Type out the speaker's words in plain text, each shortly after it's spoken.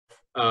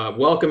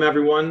Welcome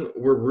everyone.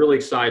 We're really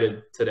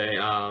excited today.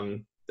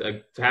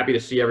 Happy to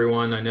see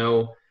everyone. I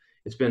know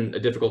it's been a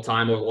difficult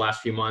time over the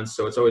last few months,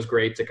 so it's always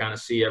great to kind of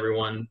see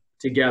everyone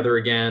together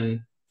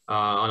again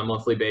on a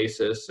monthly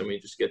basis, and we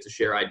just get to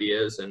share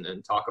ideas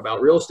and talk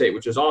about real estate,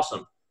 which is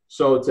awesome.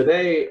 So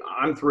today,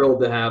 I'm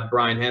thrilled to have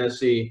Brian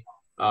Hennessey.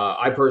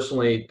 I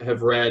personally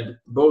have read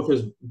both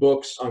his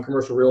books on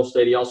commercial real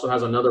estate. He also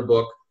has another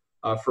book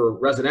for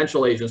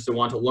residential agents that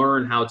want to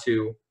learn how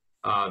to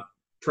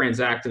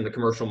transact in the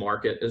commercial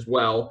market as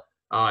well.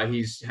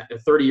 He's a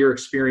 30-year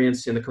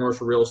experience in the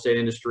commercial real estate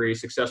industry,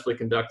 successfully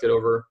conducted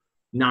over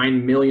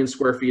 9 million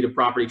square feet of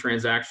property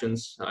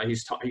transactions. He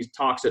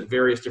talks at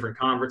various different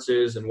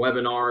conferences and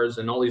webinars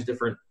and all these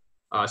different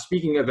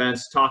speaking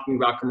events talking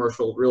about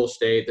commercial real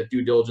estate, the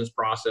due diligence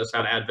process,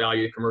 how to add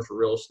value to commercial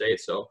real estate.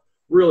 So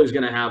really is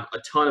going to have a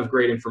ton of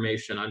great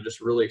information. I'm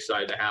just really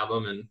excited to have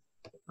him. And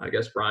I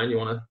guess, Brian, you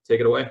want to take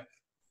it away?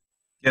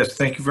 Yes,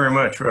 thank you very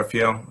much,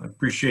 Raphael. I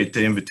appreciate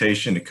the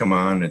invitation to come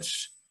on.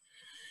 It's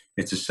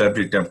a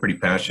subject I'm pretty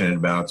passionate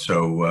about,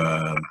 so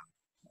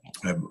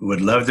I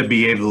would love to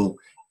be able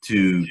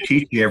to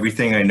teach you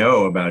everything I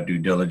know about due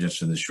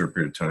diligence in this short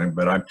period of time.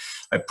 But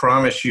I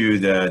promise you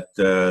that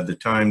the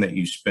time that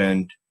you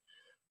spend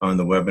on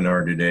the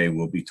webinar today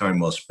will be time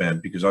well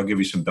spent, because I'll give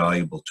you some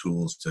valuable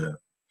tools to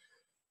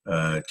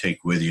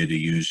take with you to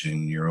use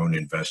in your own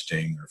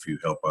investing, or if you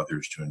help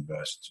others to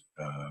invest.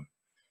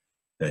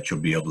 That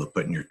you'll be able to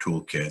put in your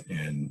toolkit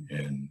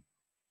and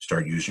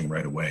start using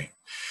right away.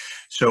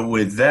 So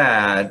with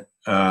that,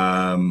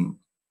 I'll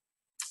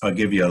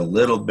give you a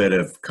little bit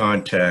of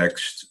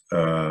context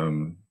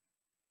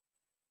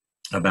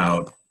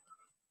about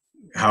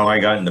how I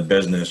got in the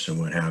business and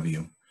what have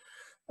you.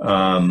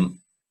 Let's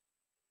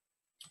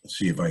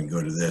see if I can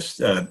go to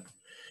this.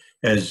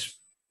 As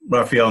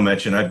Raphael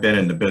mentioned, I've been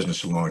in the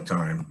business a long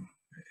time,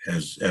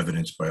 as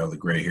evidenced by all the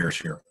gray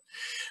hairs here.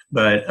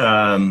 But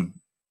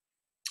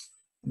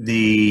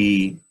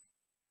the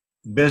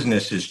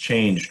business has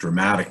changed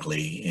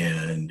dramatically,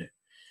 and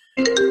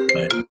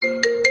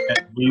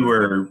we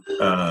were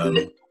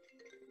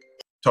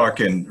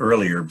talking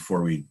earlier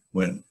before we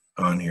went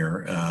on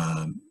here.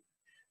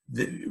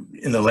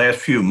 In the last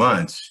few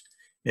months,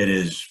 it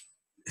is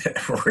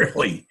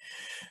really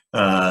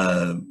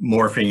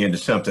morphing into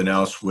something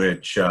else,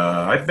 which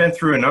I've been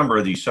through a number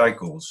of these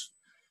cycles,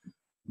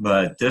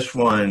 but this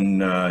one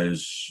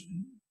is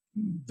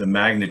the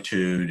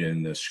magnitude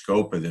and the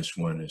scope of this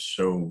one is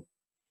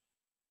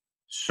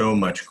so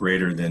much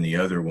greater than the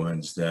other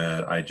ones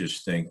that I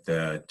just think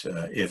that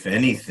if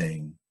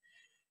anything,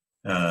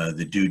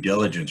 the due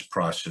diligence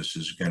process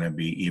is going to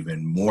be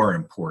even more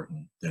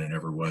important than it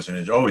ever was, and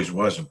it always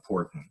was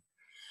important.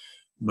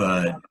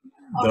 But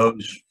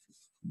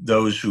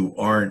those who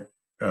aren't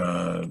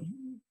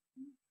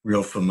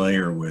real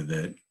familiar with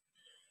it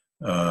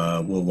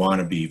will want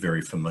to be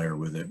very familiar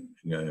with it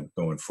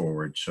going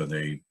forward, so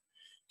they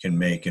can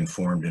make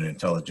informed and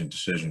intelligent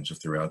decisions if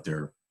they're out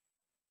there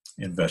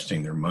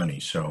investing their money.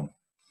 So,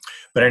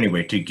 but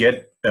anyway, to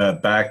get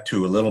back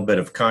to a little bit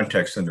of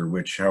context under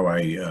which how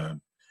I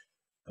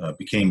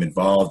became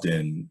involved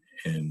in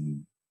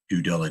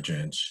due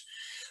diligence,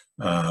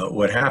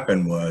 what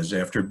happened was,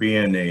 after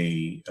being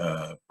a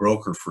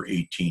broker for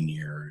 18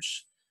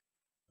 years,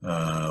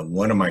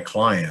 one of my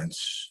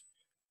clients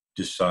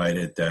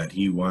decided that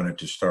he wanted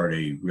to start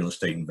a real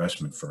estate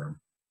investment firm.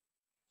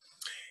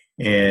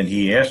 And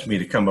he asked me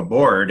to come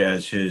aboard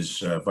as his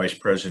vice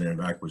president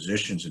of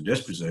acquisitions and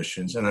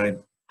dispositions. And I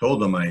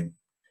told him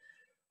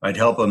I'd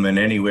help him in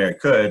any way I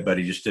could, but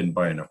he just didn't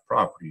buy enough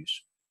properties.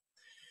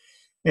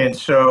 And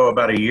so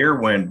about a year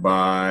went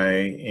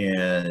by,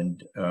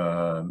 and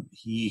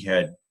we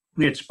had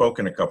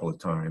spoken a couple of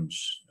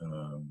times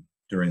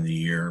during the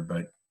year,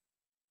 but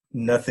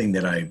nothing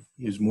that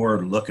he was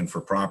more looking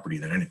for property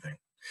than anything.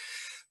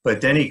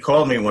 But then he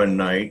called me one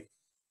night.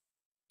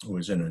 It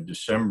was in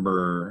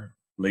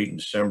late in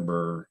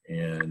December,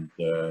 and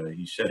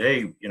he said,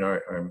 "Hey, what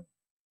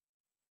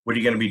are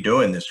you going to be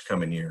doing this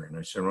coming year?" And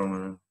I said, "Well,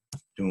 I'm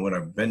doing what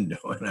I've been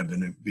doing. I've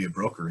been to be a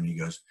broker." And he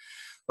goes,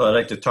 "Well, I'd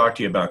like to talk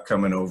to you about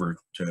coming over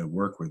to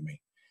work with me."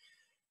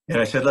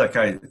 And I said, "Look,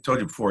 I told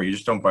you before, you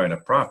just don't buy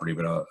enough property,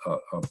 but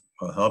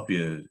I'll help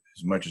you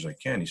as much as I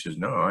can." He says,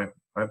 "No,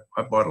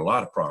 I bought a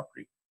lot of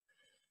property."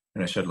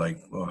 And I said,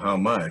 "Well, how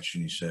much?"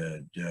 And he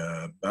said,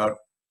 "About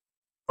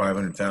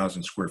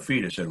 500,000 square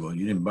feet." I said, "Well,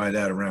 you didn't buy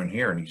that around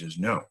here?" And he says,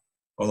 "No,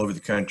 all over the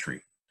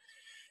country."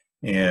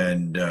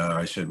 And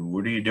I said, "Well,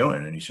 what are you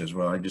doing?" And he says,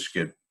 "Well, I just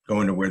get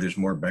going to where there's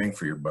more bang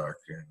for your buck,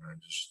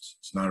 and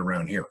it's not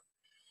around here."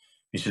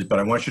 He says, "But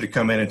I want you to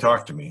come in and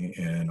talk to me,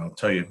 and I'll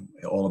tell you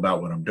all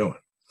about what I'm doing."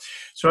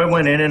 So I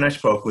went in and I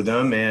spoke with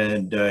him,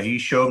 and he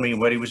showed me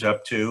what he was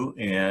up to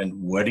and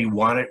what he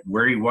wanted,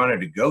 where he wanted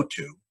to go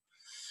to.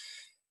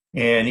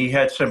 And he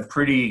had some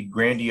pretty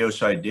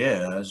grandiose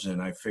ideas,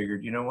 and I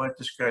figured, you know what,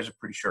 this guy's a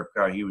pretty sharp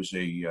guy. He was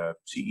a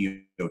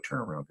CEO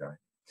turnaround guy.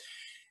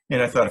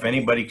 And I thought, if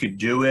anybody could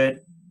do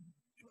it,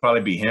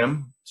 probably be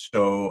him.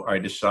 So I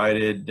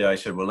decided, I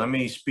said, well, let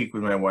me speak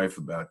with my wife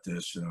about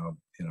this, and I'll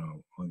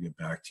get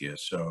back to you.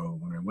 So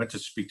when I went to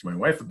speak to my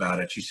wife about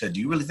it, she said, do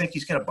you really think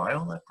he's going to buy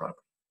all that property?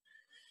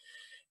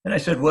 And I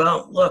said,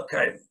 well, look,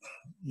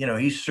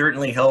 he's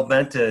certainly hell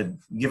bent to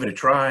give it a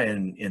try,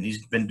 and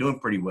he's been doing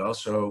pretty well.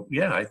 So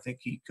yeah, I think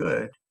he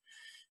could.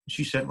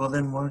 She said, well,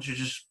 then why don't you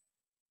just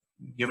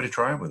give it a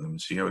try with him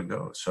and see how it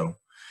goes?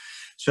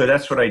 So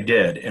that's what I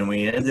did. And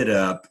we ended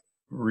up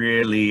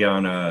really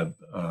on a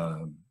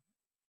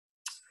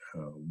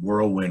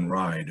whirlwind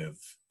ride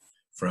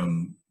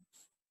from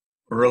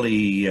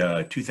early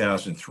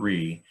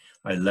 2003.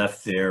 I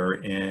left there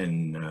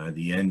in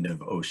the end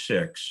of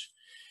 '06,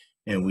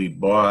 and we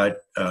bought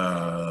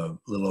a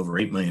little over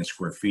 8 million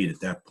square feet at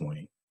that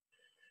point.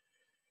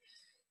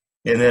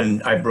 And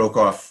then I broke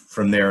off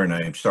from there and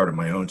I started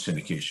my own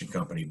syndication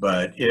company.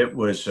 But it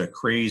was a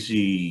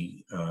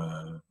crazy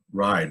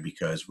ride,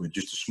 because with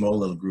just a small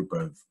little group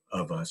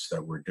of us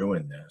that were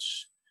doing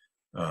this,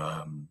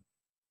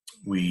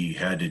 we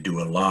had to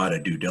do a lot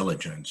of due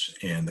diligence.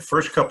 And the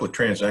first couple of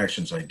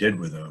transactions I did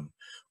with them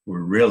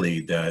were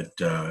really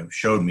that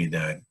showed me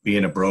that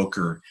being a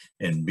broker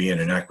and being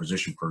an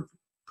acquisition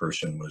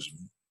person was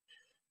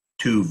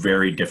two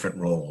very different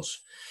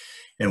roles.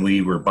 And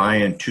we were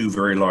buying two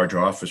very large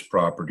office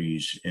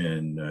properties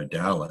in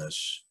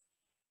Dallas,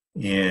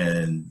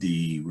 and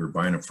we're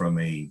buying them from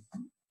a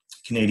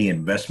Canadian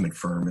investment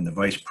firm, and the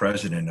vice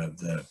president of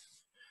the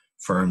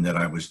firm that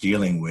I was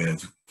dealing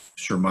with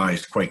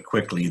surmised quite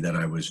quickly that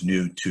I was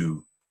new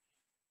to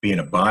being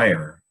a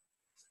buyer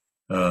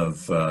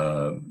of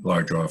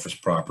large office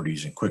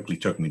properties, and quickly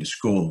took me to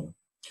school.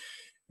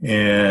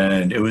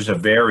 And it was a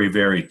very,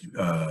 very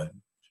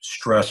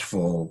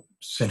stressful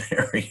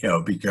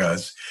scenario,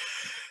 because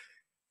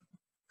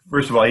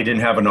first of all, he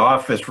didn't have an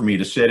office for me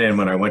to sit in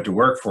when I went to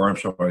work for him.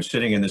 So I was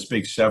sitting in this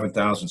big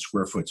 7,000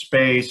 square foot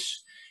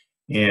space,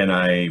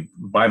 and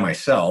by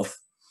myself.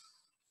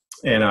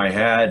 And I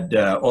had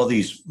all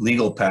these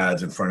legal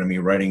pads in front of me,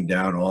 writing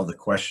down all the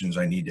questions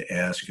I need to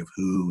ask of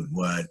who and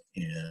what.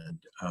 And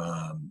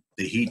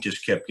the heat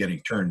just kept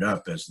getting turned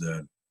up as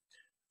the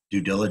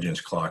due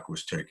diligence clock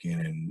was ticking.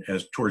 And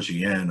as towards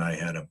the end, I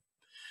had a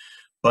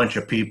bunch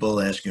of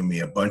people asking me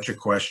a bunch of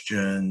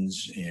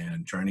questions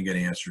and trying to get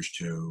answers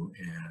to,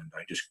 and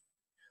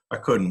I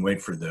couldn't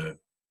wait for the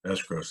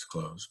escrows to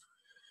close.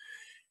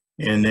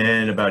 And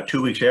then about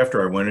 2 weeks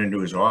after, I went into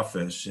his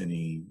office,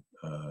 and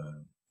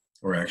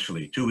or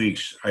actually 2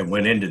 weeks, I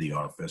went into the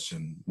office,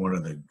 and one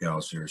of the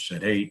gals there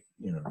said, hey,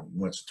 he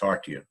wants to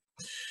talk to you.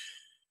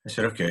 I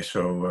said, okay.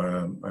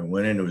 So I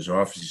went into his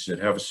office. He said,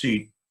 have a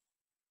seat.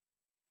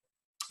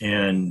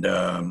 And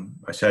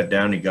I sat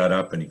down, he got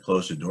up and he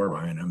closed the door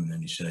behind him. And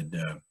then he said,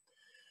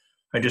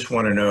 I just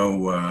want to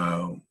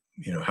know,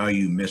 how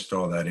you missed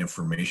all that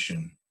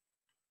information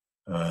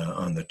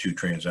on the two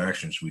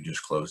transactions we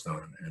just closed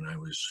on. And I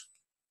was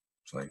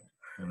like,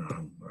 I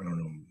don't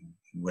know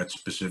what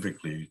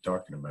specifically you're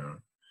talking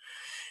about.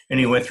 And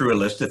he went through a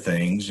list of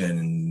things,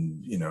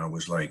 and, I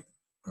was like,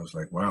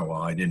 wow,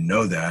 well, I didn't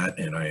know that.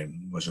 And I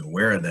wasn't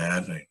aware of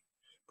that. I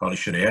probably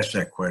should have asked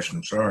that question.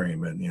 I'm sorry.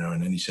 But,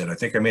 and then he said, I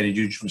think I made a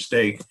huge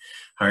mistake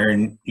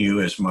hiring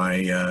you as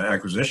my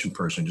acquisition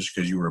person just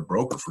because you were a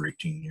broker for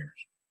 18 years.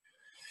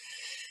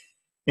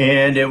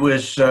 And it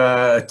was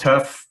a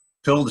tough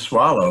pill to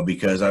swallow,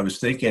 because I was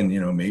thinking,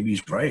 maybe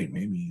he's right.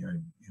 Maybe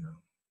maybe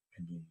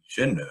he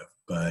shouldn't have.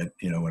 But,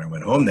 when I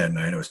went home that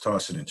night, I was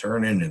tossing and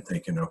turning and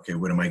thinking, okay,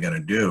 what am I going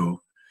to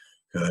do?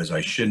 Because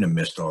I shouldn't have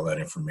missed all that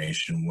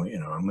information.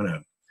 I'm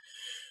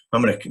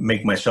going to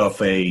make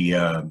myself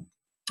a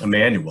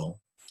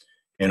manual,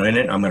 and in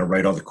it, I'm going to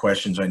write all the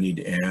questions I need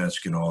to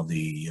ask and all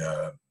the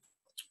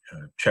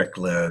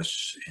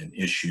checklists and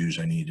issues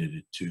I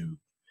needed to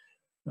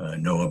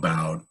know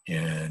about.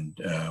 And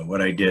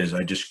what I did is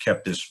I just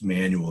kept this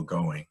manual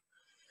going,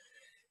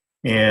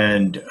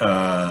 and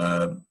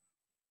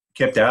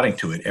kept adding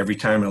to it. Every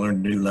time I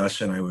learned a new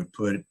lesson, I would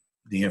put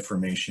the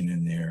information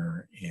in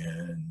there.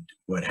 And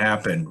what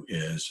happened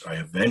is I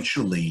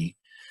eventually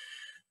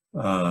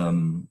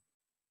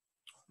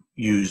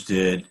used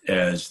it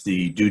as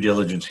the due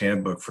diligence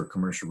handbook for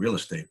commercial real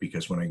estate,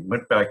 because when I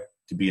went back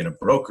to being a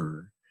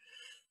broker,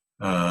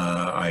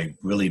 I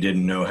really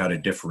didn't know how to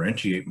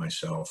differentiate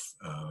myself.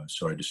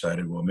 So I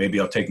decided, well, maybe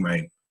I'll take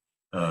my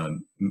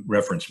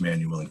reference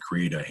manual and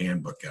create a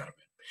handbook out of it.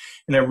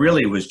 And it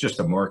really was just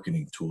a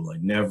marketing tool. I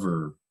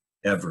never,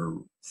 ever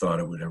thought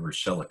I would ever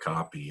sell a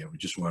copy. I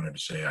just wanted to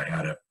say I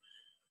had a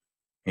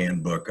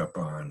handbook up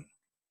on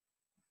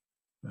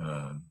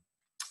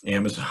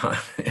Amazon.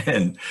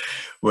 And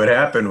what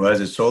happened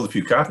was it sold a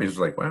few copies. I was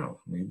like, wow,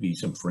 maybe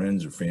some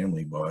friends or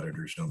family bought it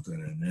or something.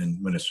 And then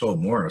when it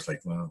sold more, I was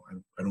like, wow,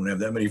 I don't have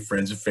that many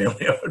friends and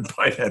family I would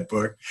buy that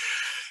book.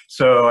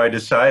 So I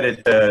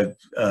decided to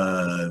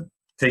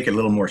take it a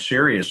little more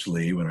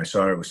seriously when I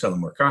saw I was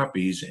selling more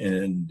copies.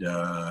 And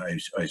I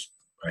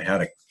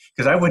had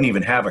because I wouldn't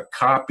even have a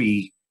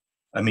copy,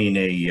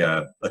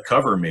 a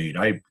cover made.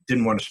 I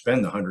didn't want to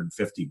spend the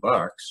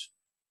 $150.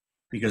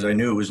 because I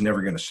knew it was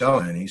never going to sell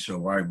any, so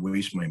why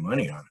waste my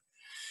money on it?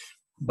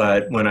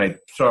 But when I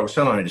saw it was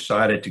selling, I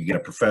decided to get a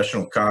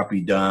professional copy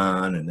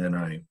done, and then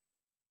I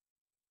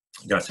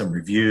got some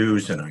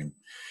reviews, and I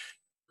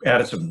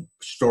added some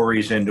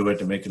stories into it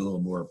to make it a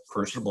little more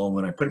personable.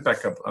 When I put it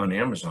back up on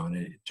Amazon,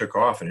 it took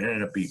off, and it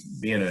ended up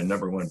being a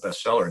 #1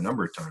 bestseller a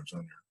number of times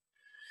on there,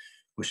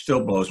 which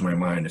still blows my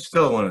mind. It's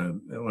still one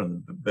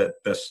of the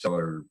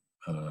bestseller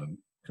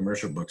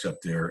commercial books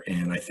up there,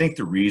 and I think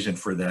the reason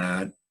for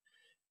that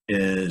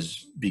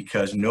is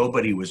because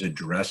nobody was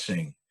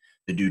addressing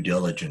the due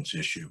diligence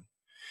issue.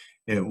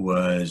 It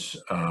was,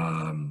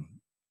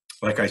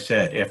 like I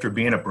said, after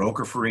being a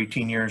broker for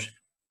 18 years,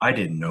 I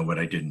didn't know what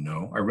I didn't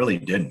know. I really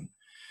didn't.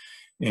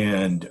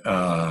 And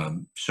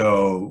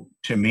so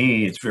to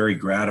me, it's very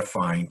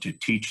gratifying to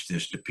teach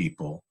this to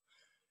people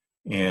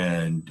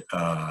and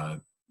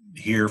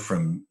hear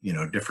from,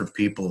 different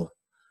people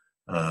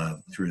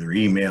through their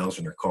emails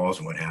and their calls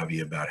and what have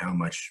you about how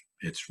much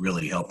it's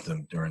really helped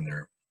them during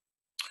their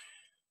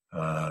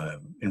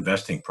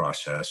investing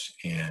process.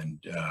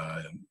 And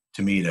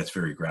to me, that's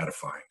very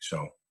gratifying.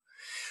 So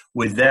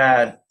with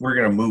that, we're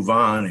going to move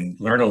on and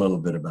learn a little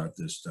bit about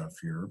this stuff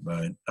here.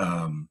 But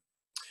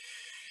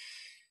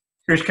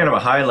here's kind of a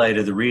highlight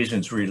of the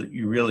reasons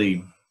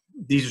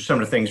these are some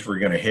of the things we're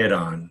going to hit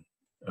on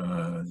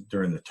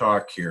during the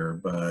talk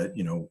here. But,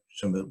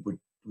 some of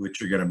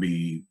which are going to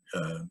be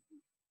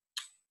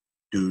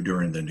due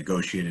during the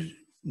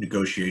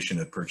negotiation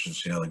of the purchase and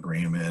sale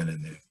agreement,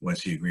 and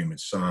once the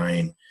agreement's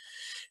signed,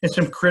 and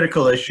some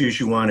critical issues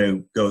you want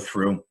to go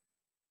through: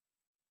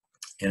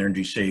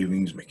 energy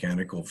savings,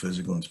 mechanical,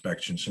 physical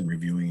inspection, some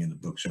reviewing in the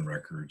books and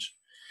records,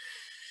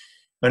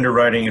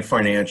 underwriting and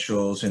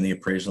financials, and the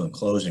appraisal and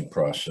closing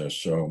process.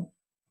 So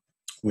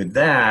with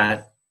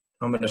that,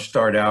 I'm going to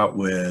start out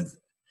with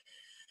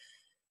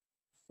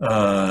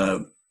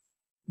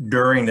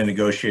during the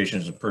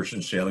negotiations of purchase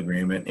and sale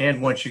agreement,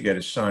 and once you get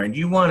it signed,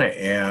 you want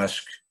to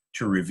ask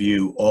to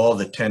review all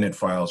the tenant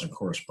files and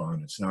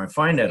correspondence. Now, I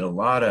find that a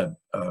lot of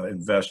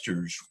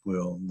investors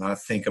will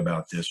not think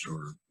about this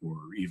or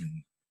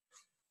even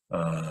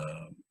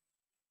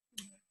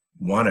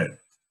want to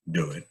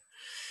do it.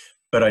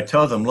 But I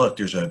tell them, look,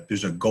 there's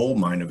a gold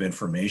mine of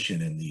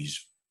information in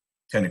these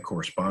tenant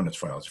correspondence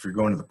files. If you're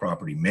going to the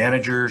property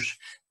managers,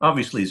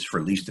 obviously it's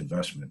for leased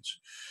investments.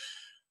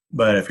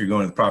 But if you're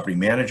going to the property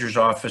manager's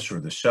office or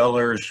the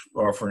seller's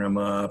offering them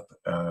up,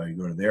 you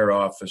go to their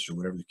office or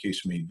whatever the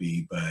case may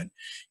be. But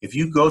if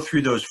you go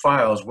through those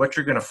files, what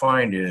you're going to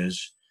find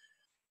is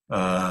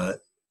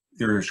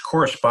there's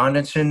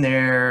correspondence in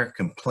there,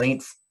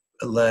 complaint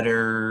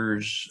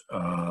letters,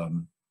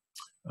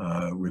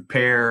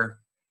 repair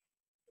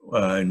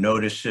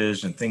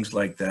notices and things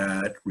like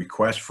that,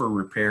 requests for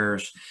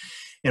repairs.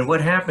 And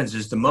what happens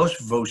is the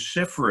most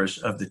vociferous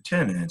of the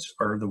tenants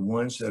are the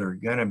ones that are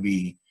going to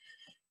be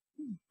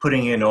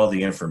putting in all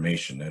the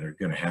information, that are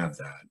going to have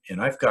that.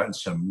 And I've gotten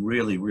some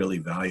really, really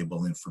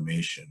valuable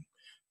information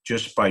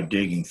just by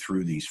digging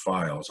through these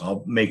files.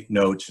 I'll make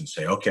notes and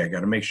say, okay, I got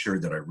to make sure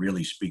that I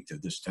really speak to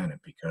this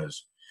tenant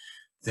because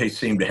they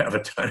seem to have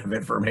a ton of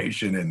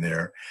information in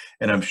there.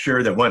 And I'm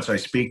sure that once I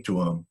speak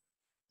to them,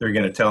 they're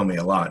going to tell me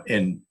a lot.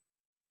 And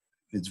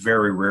it's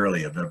very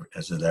rarely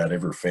has that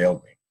ever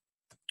failed me.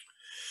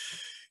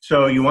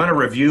 So you want to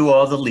review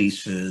all the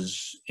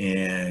leases,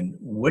 and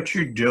what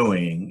you're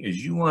doing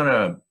is you want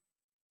to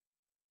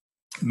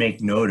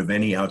make note of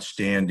any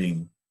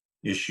outstanding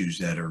issues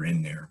that are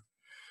in there.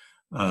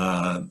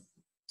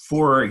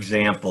 For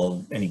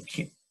example, any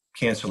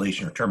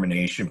cancellation or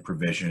termination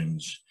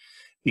provisions,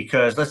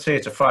 because let's say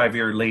it's a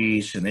 5-year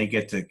lease and they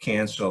get to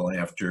cancel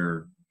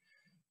after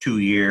 2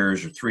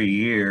 years or 3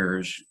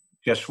 years,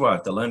 guess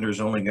what? The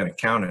lender's only going to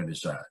count it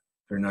as that.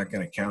 They're not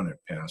going to count it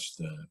past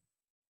the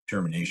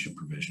termination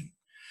provision.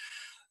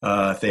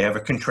 If they have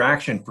a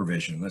contraction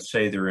provision, let's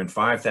say they're in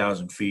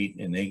 5,000 feet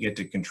and they get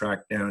to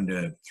contract down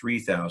to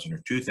 3,000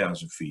 or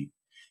 2,000 feet,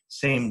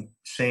 same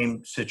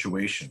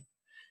situation.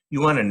 You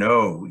want to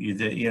know,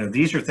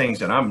 these are things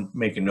that I'm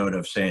making note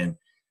of, saying,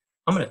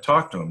 I'm going to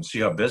talk to them and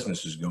see how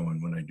business is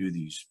going when I do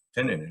these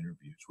tenant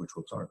interviews, which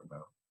we'll talk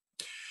about.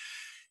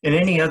 And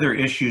any other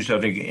issues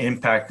that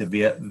impact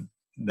the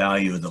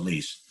value of the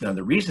lease. Now,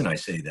 the reason I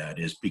say that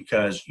is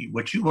because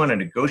what you want to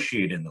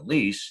negotiate in the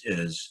lease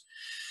is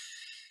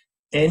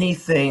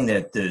anything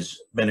that has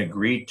been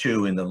agreed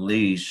to in the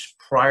lease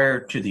prior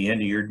to the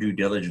end of your due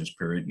diligence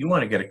period, you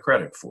want to get a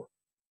credit for.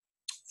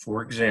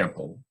 For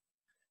example,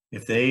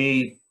 if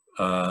they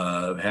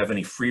have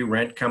any free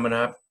rent coming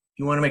up,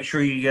 you want to make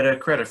sure you get a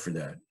credit for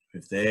that.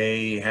 If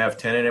they have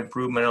tenant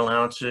improvement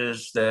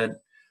allowances that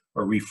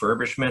are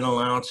refurbishment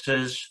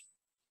allowances,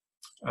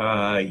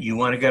 you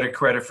want to get a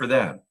credit for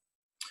that.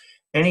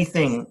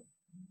 Anything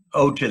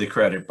owed to the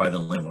credit by the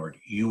landlord,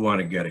 you want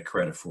to get a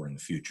credit for in the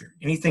future.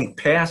 Anything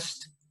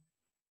past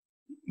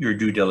your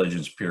due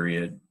diligence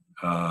period,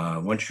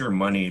 once your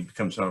money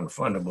becomes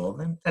non-refundable,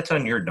 then that's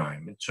on your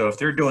dime. So if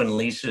they're doing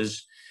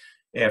leases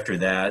after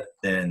that,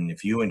 then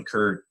if you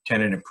incur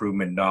tenant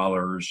improvement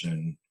dollars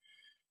and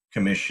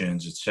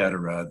commissions, et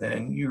cetera,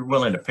 then you're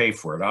willing to pay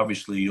for it.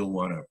 Obviously, you'll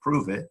want to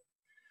approve it,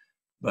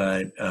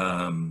 but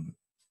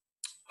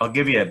I'll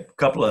give you a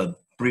couple of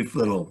brief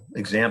little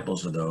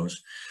examples of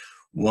those.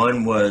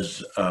 One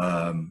was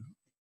a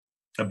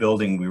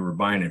building we were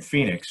buying in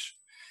Phoenix,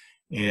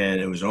 and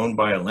it was owned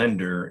by a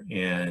lender,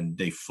 and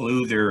they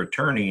flew their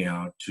attorney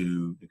out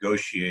to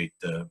negotiate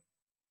the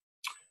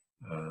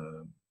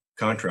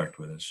contract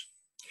with us.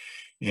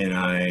 And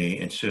I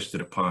insisted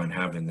upon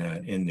having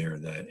that in there,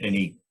 that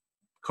any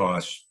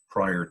costs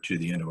prior to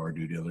the end of our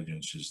due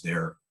diligence is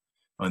there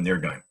on their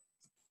dime.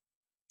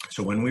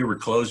 So when we were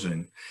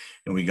closing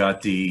and we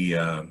got the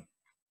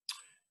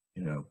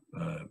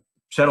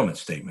settlement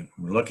statement,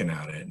 we're looking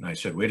at it, and I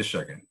said, wait a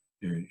second,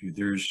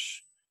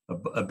 there's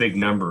a big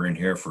number in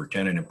here for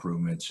tenant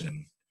improvements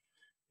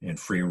and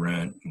free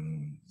rent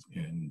and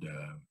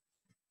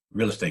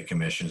real estate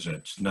commissions.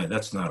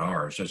 That's not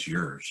ours, that's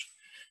yours.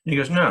 And he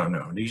goes,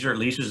 no, these are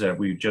leases that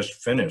we just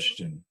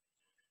finished. And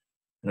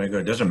I go,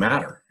 it doesn't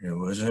matter. It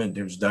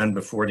was done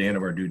before the end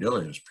of our due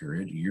diligence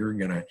period.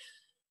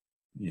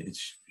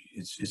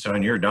 It's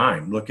on your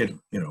dime. Look at,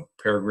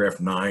 paragraph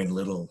 9,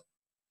 little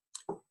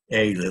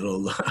a,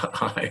 little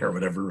I, or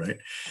whatever, right?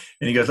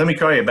 And he goes, let me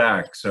call you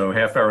back. So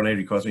half hour later,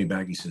 he calls me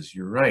back. He says,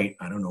 you're right.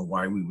 I don't know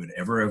why we would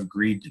ever have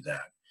agreed to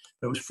that.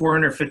 It was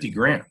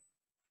 $450,000. It's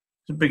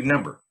a big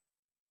number,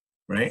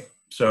 right?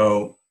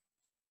 So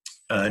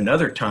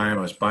another time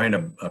I was buying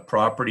a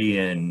property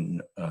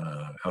in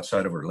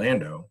outside of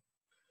Orlando,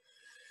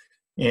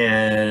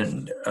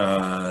 and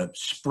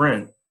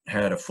Sprint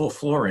had a full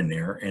floor in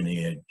there, and they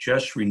had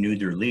just renewed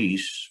their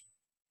lease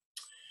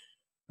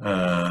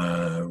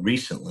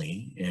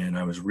recently. And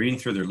I was reading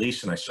through their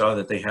lease, and I saw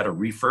that they had a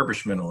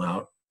refurbishment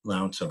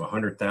allowance of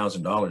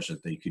 $100,000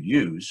 that they could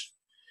use.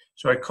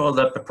 So I called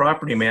up the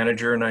property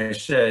manager and I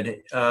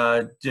said,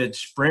 did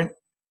Sprint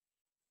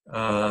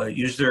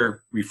use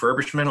their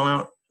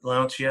refurbishment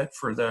allowance yet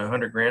for the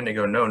 $100,000? They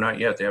go, no, not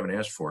yet. They haven't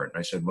asked for it. And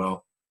I said,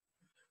 well,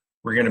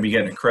 we're going to be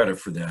getting a credit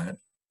for that,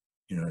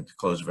 at the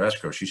close of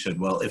escrow. She said,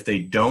 well, if they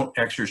don't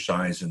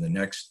exercise in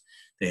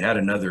they had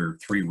another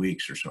 3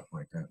 weeks or something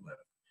like that left.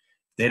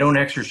 If they don't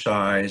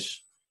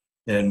exercise,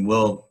 then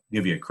we'll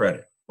give you a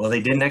credit. Well,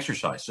 they didn't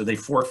exercise, so they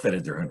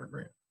forfeited their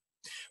 $100,000.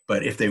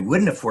 But if they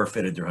wouldn't have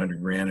forfeited their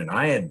 $100,000 and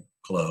I had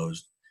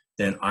closed,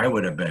 then I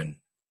would have been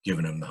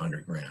giving them the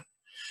 $100,000.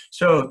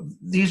 So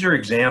these are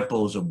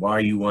examples of why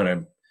you want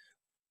to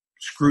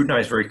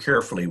scrutinize very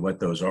carefully what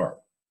those are.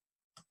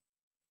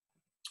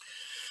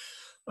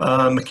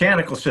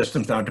 Mechanical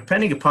systems. Now,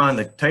 depending upon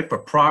the type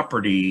of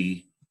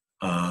property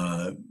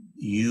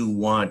you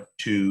want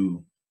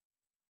to,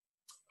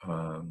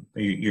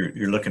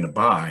 you're looking to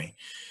buy,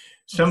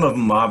 some of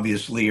them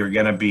obviously are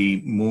going to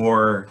be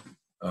more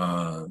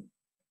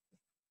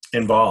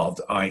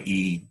involved,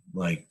 i.e.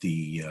 like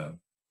the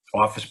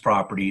office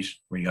properties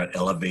where you got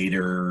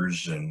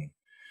elevators and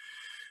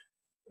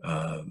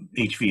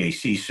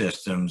HVAC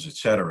systems, et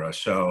cetera.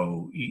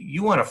 So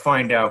you want to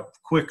find out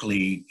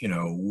quickly,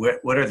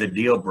 what are the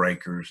deal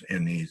breakers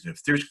in these?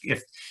 If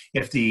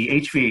the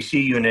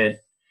HVAC unit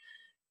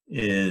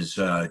is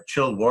a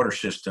chilled water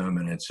system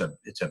and it's a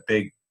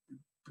big,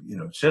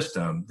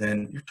 system,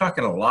 then you're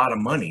talking a lot of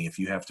money if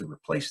you have to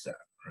replace that,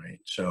 right?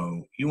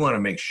 So you want to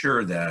make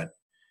sure that,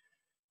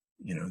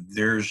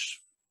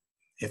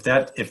 if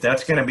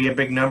that's going to be a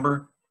big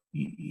number,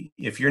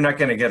 if you're not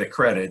going to get a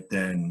credit,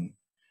 then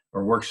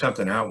or work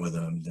something out with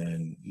them,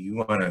 then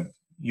you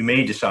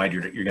may decide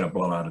you're going to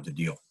blow out of the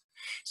deal.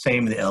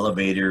 Same with the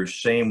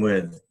elevators, same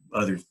with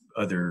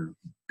other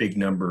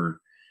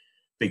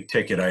big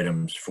ticket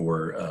items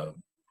for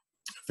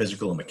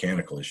physical and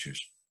mechanical issues.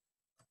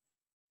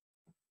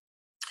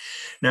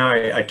 Now,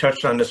 I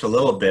touched on this a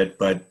little bit,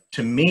 but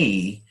to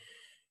me,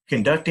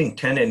 conducting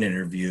tenant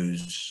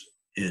interviews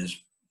is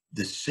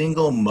the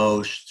single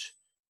most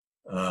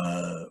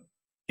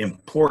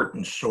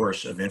important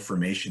source of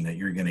information that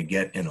you're going to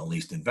get in a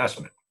leased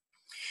investment.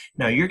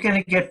 Now, you're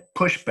going to get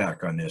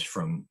pushback on this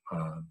from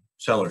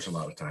sellers a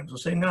lot of times. They'll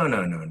say, no.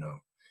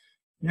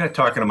 You're not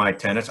talking to my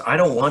tenants. I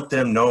don't want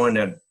them knowing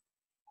that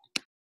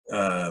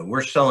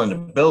we're selling the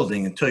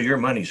building until your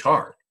money's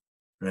hard,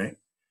 right?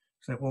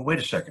 It's like, well, wait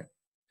a second.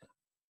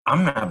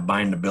 I'm not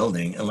buying the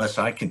building unless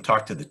I can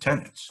talk to the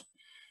tenants,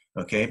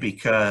 okay?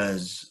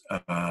 Because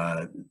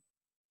I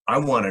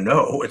want to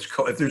know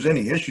if there's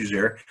any issues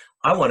there.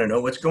 I want to know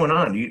what's going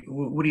on.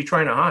 What are you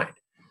trying to hide?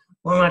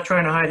 Well, I'm not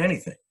trying to hide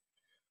anything.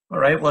 All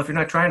right. Well, if you're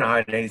not trying to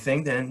hide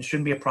anything, then it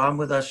shouldn't be a problem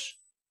with us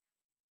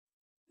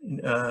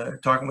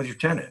talking with your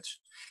tenants.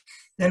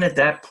 Then at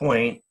that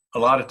point, a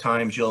lot of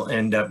times you'll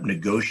end up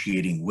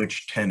negotiating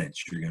which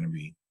tenants you're going to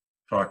be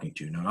talking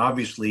to. Now,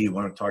 obviously, you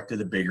want to talk to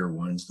the bigger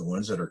ones, the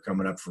ones that are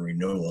coming up for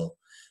renewal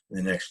in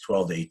the next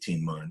 12 to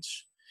 18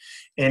 months.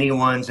 Any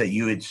ones that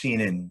you had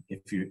seen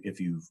if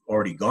you've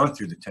already gone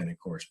through the tenant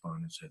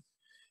correspondence that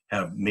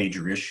have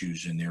major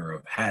issues in there or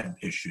have had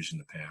issues in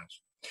the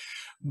past.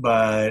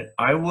 But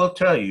I will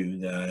tell you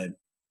that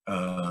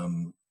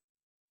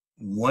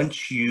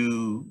once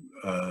you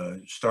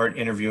start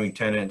interviewing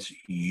tenants,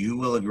 you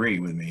will agree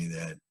with me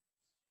that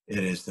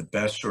It is the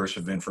best source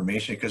of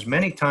information because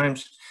many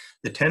times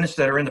the tenants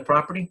that are in the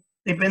property,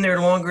 they've been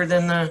there longer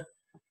than the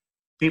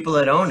people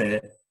that own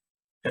it.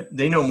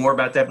 They know more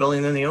about that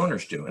building than the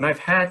owners do. And I've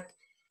had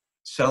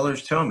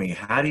sellers tell me,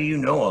 how do you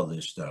know all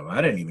this stuff?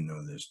 I didn't even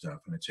know this stuff.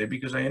 And I'd say,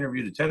 because I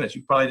interviewed the tenants.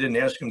 You probably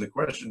didn't ask them the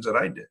questions that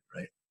I did,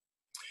 right?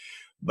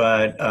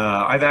 But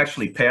I've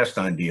actually passed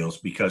on deals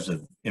because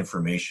of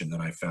information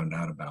that I found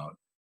out about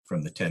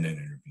from the tenant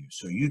interview.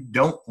 So you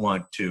don't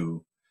want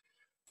to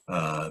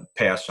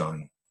pass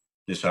on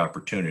this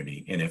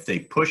opportunity. And if they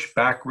push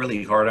back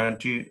really hard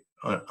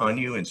on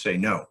you and say,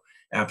 no,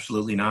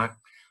 absolutely not,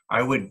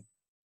 I would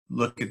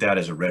look at that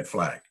as a red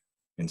flag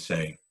and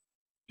say,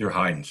 they're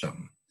hiding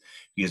something.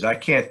 Because I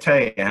can't tell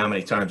you how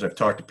many times I've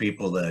talked to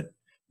people that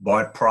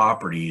bought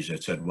properties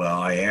that said,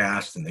 well, I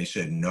asked and they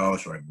said no,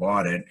 so I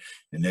bought it.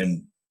 And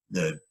then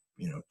the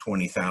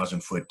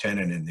 20,000 foot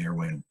tenant in there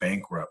went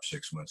bankrupt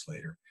 6 months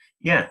later.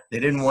 Yeah, they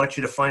didn't want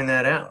you to find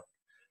that out,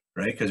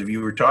 right? Because if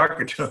you were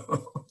talking to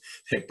them,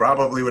 they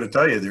probably would have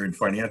told you they're in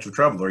financial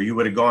trouble, or you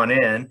would have gone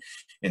in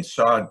and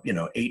saw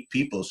 8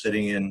 people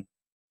sitting in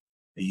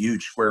a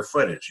huge square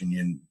footage,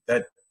 and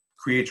that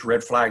creates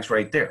red flags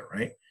right there,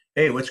 right?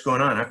 Hey, what's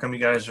going on? How come you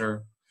guys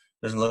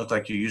doesn't look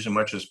like you're using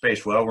much of the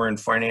space? Well, we're in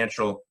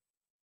financial,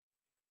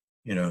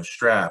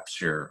 straps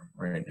here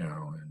right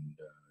now, and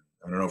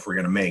I don't know if we're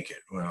going to make it.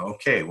 Well,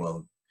 okay,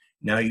 well,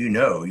 now you're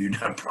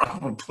not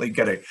probably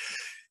going to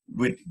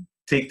would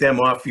take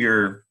them off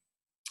your,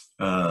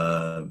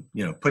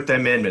 put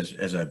them in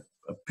as a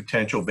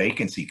potential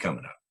vacancy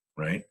coming up,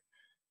 right?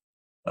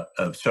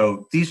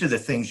 So these are the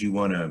things you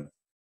want to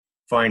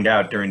find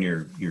out during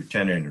your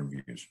tenant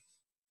interviews.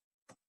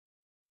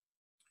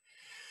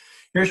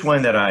 Here's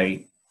one that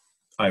I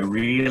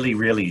really,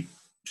 really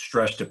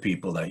stress to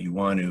people that you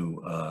want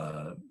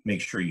to make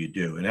sure you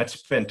do, and that's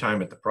spend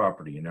time at the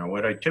property. Now,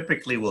 what I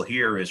typically will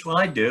hear is, well,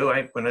 I do.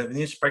 When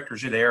the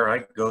inspectors are there,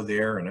 I go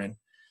there, and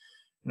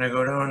I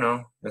go,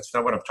 no, that's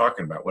not what I'm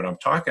talking about. What I'm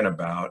talking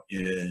about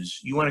is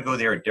you want to go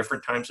there at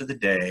different times of the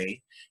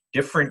day,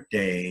 different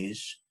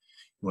days.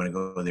 You want to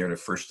go there the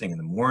first thing in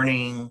the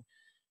morning.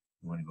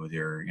 You want to go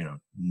there,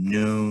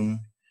 noon,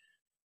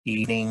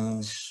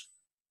 evenings,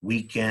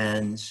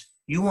 weekends.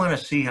 You want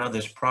to see how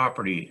this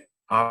property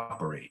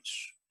operates.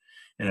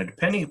 And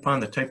depending upon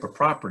the type of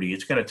property,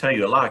 it's going to tell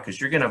you a lot,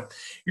 because you're going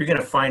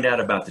to find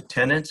out about the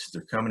tenants.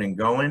 They're coming and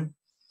going.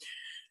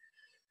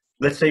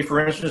 Let's say,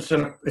 for instance,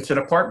 it's an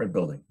apartment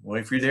building.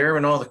 Well, if you're there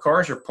and all the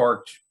cars are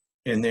parked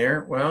in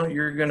there, well,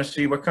 you're going to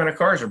see what kind of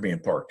cars are being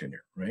parked in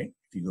there, right?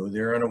 If you go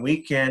there on a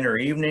weekend or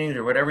evenings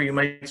or whatever, you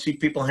might see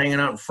people hanging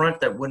out in front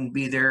that wouldn't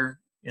be there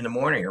in the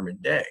morning or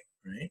midday,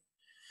 right?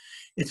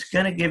 It's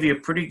going to give you a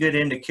pretty good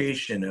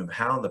indication of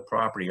how the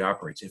property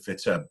operates. If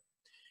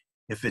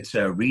it's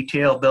a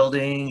retail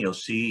building, you'll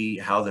see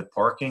how the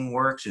parking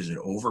works. Is it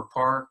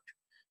overparked?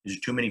 Is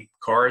there too many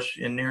cars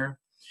in there?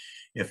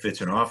 If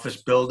it's an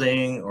office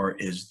building, or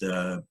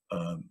are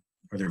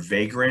there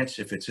vagrants?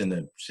 If it's in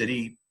the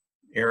city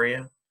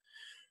area,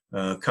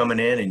 coming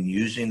in and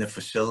using the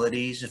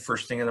facilities the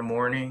first thing in the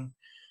morning,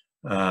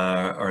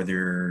 are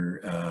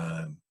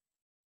there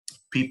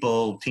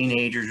people,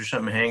 teenagers or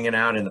something, hanging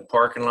out in the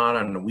parking lot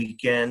on the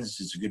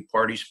weekends? It's a good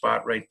party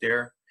spot right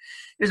there.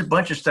 There's a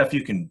bunch of stuff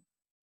you can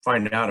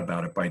find out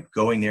about it by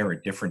going there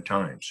at different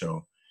times.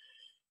 So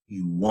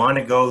you want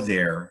to go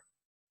there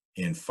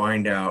and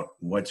find out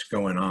what's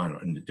going on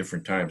in the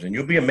different times, and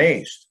you'll be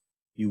amazed.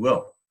 You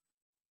will.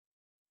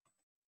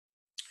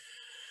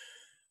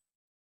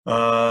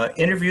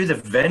 Interview the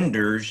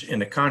vendors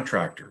and the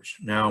contractors.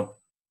 Now,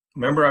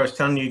 remember I was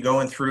telling you,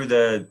 going through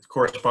the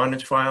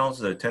correspondence files,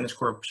 the tenants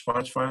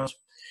correspondence files,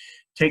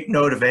 take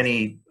note of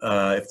any,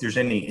 if there's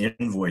any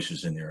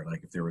invoices in there,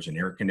 like if there was an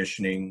air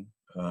conditioning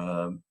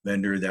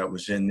vendor that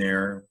was in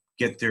there,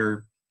 get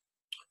their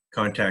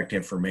contact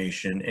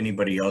information.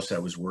 Anybody else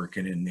that was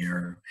working in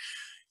there,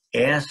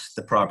 ask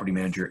the property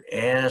manager,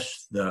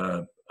 ask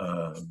the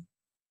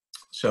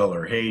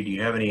seller, hey, do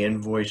you have any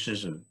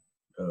invoices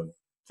of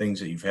things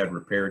that you've had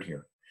repaired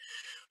here?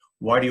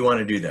 Why do you want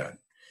to do that?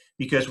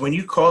 Because when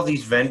you call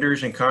these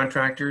vendors and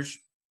contractors,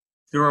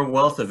 they're a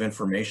wealth of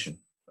information.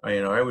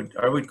 I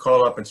would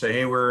call up and say,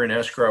 hey, we're in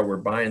escrow, we're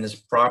buying this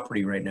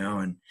property right now,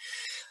 and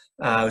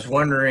I was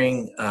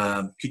wondering,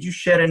 could you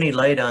shed any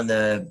light on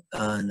the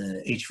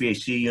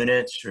HVAC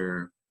units,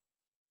 or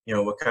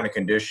what kind of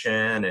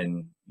condition?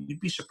 And you'd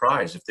be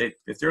surprised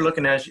if they're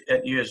looking at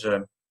you as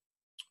a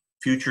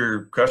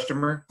future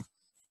customer.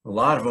 A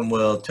lot of them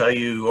will tell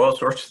you all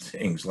sorts of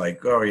things,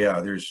 like, oh yeah,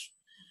 there's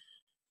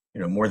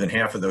more than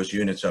half of those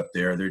units up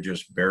there, they're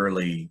just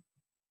barely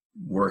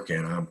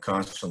working. I'm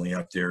constantly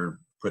up there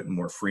putting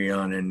more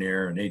Freon in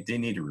there, and they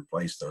need to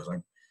replace those.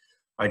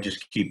 I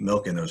just keep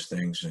milking those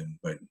things,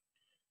 but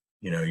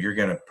you're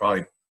going to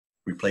probably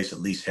replace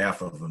at least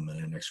half of them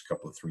in the next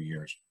couple of 3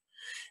 years.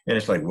 And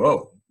it's like,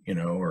 whoa,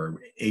 or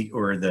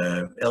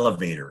the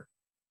elevator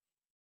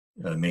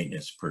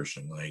maintenance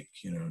person, like,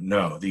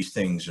 no, these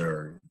things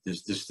are,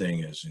 this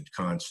thing is in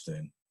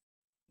constant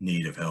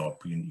need of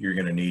help. You're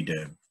going to need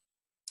to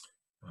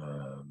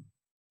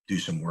do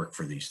some work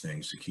for these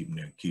things to keep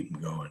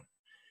them going.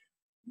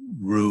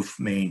 Roof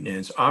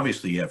maintenance.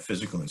 Obviously, you have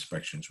physical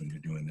inspections when you're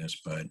doing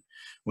this, but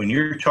when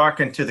you're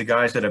talking to the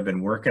guys that have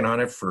been working on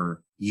it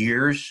for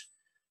years,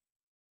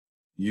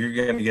 you're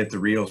going to get the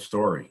real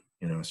story,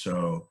 you know.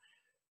 So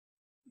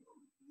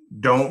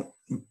don't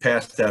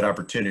pass that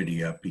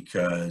opportunity up,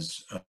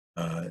 because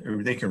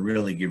they can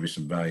really give you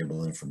some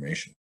valuable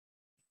information.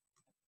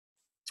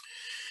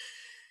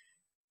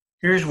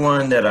 Here's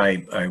one that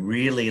I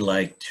really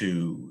like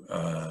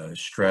to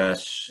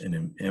stress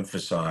and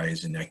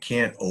emphasize, and I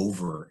can't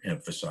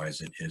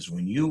overemphasize it, is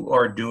when you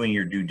are doing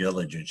your due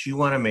diligence, you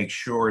want to make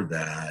sure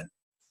that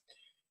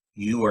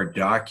you are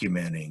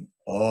documenting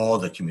all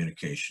the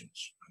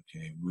communications,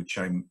 okay?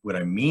 What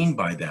I mean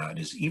by that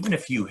is, even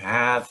if you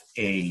have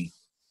a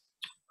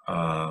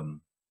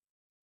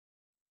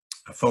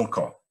phone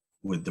call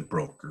with the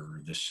broker,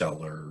 the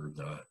seller,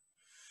 the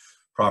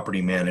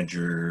property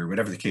manager,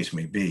 whatever the case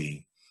may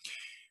be,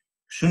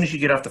 as soon as you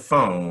get off the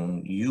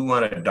phone, you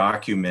want to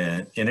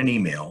document in an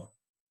email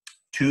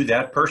to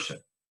that person,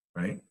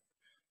 right?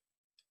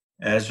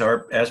 As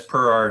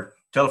per our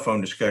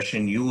telephone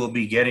discussion, you will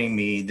be getting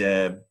me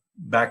the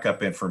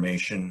backup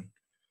information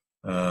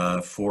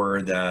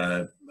for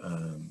the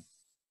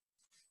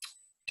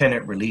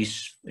tenant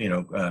release,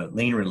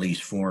 lien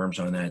release forms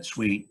on that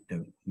suite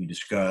that we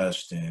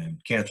discussed,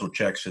 and cancel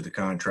checks to the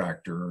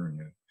contractor, and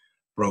the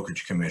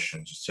brokerage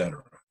commissions, et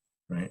cetera,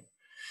 right?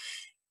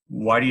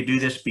 Why do you do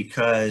this?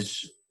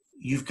 Because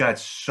you've got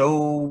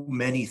so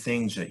many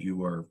things that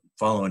you are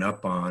following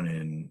up on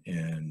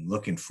and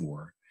looking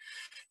for,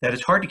 that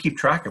it's hard to keep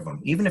track of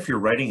them, even if you're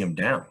writing them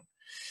down.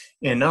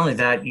 And not only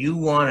that,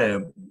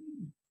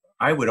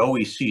 I would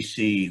always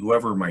CC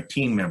whoever my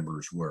team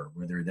members were,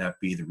 whether that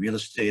be the real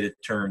estate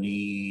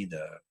attorney,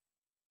 the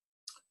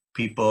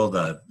people,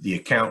 the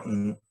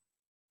accountant,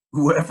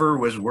 whoever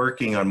was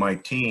working on my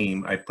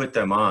team, I put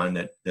them on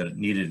that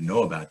needed to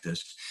know about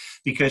this,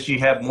 because you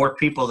have more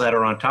people that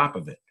are on top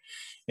of it.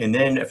 And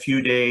then a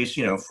few days,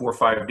 4 or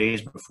 5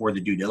 days before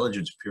the due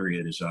diligence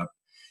period is up,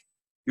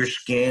 you're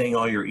scanning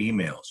all your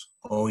emails.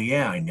 Oh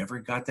yeah, I never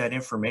got that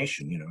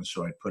information,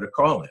 so I put a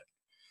call in.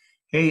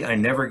 Hey, I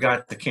never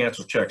got the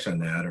cancel checks on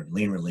that, or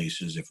lien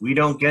releases. If we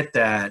don't get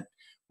that,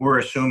 we're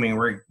assuming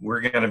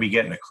we're going to be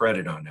getting a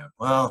credit on that.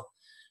 Well,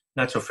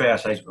 not so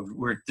fast.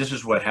 This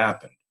is what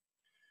happened.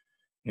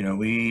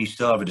 We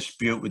still have a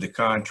dispute with the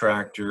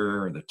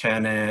contractor or the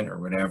tenant or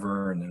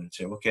whatever, and then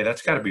say, okay,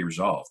 that's got to be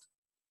resolved.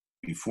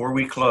 Before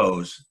we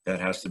close,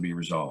 that has to be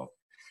resolved.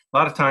 A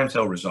lot of times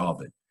they'll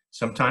resolve it.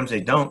 Sometimes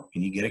they don't,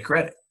 and you get a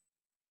credit.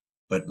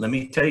 But let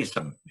me tell you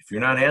something. If you're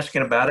not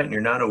asking about it and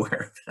you're not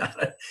aware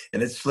about it,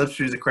 and it slips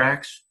through the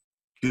cracks,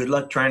 good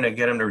luck trying to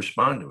get them to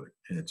respond to it.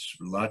 It's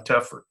a lot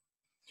tougher.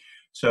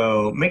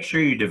 So make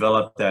sure you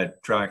develop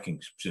that tracking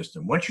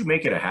system. Once you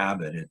make it a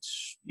habit,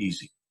 it's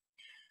easy.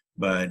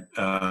 But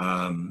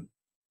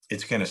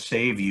it's going to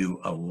save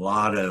you a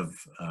lot of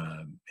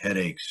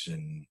headaches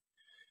and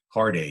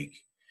heartache.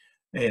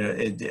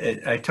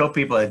 I tell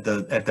people at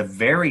the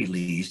very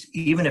least,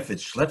 even if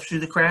it slips through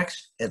the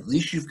cracks, at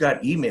least you've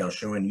got email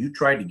showing you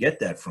tried to get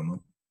that from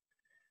them.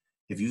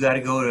 If you got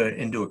to go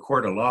into a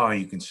court of law,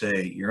 you can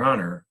say, Your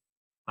Honor,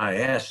 I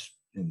asked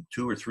in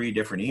 2 or 3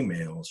 different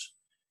emails,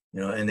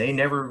 and they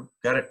never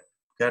got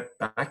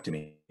back to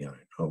me.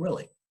 Oh,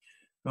 really?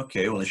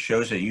 Okay, well, it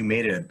shows that you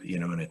made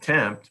an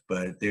attempt,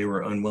 but they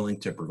were unwilling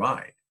to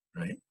provide,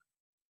 right?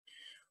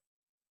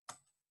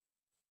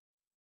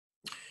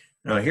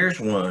 Now, here's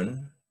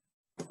one.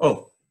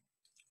 Oh,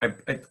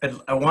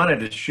 I wanted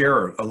to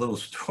share a little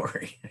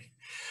story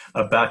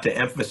to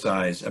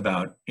emphasize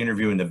about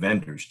interviewing the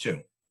vendors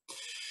too.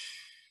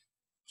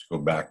 Let's go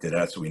back to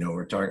that so we know what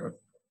we're talking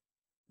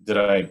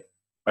about.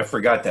 I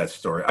forgot that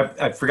story.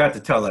 I forgot to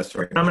tell that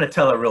story. I'm going to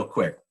tell it real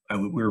quick.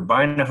 We were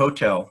buying a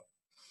hotel.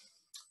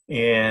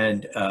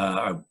 And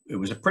it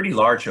was a pretty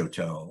large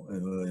hotel.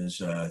 It was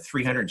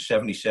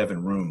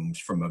 377 rooms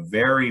from a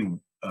very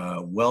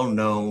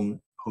well-known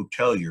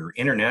hotelier,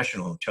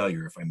 international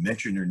hotelier. If I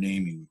mentioned their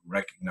name, you would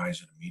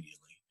recognize it immediately.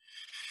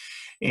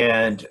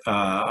 And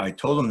I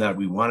told them that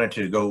we wanted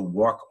to go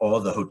walk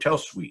all the hotel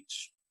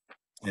suites.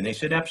 And they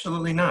said,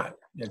 absolutely not.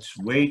 It's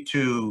way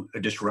too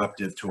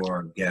disruptive to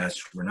our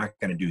guests. We're not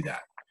going to do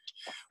that.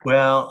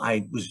 Well,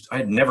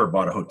 I'd never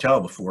bought a hotel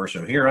before,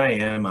 so here I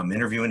am. I'm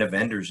interviewing the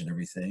vendors and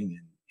everything,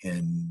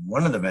 and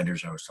one of the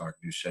vendors I was talking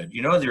to said,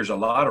 there's a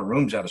lot of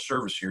rooms out of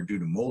service here due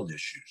to mold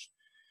issues.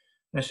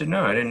 And I said,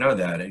 no, I didn't know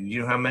that. And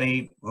you know how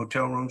many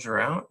hotel rooms are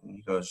out? And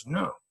he goes,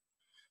 no,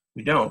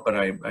 we don't, but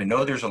I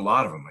know there's a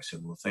lot of them. I said,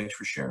 well, thanks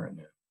for sharing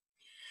that.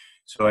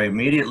 So I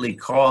immediately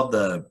called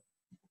the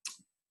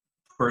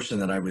person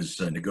that I was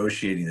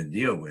negotiating the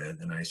deal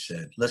with, and I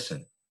said,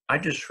 listen, I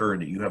just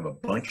heard that you have a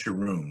bunch of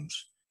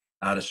rooms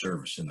out of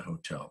service in the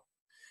hotel.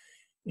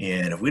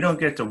 And if we don't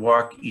get to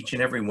walk each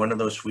and every one of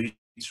those suites,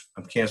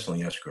 I'm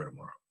canceling escrow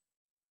tomorrow.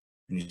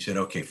 And he said,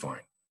 okay, fine.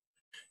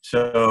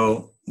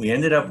 So we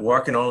ended up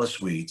walking all the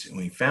suites, and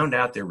we found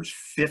out there was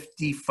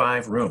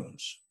 55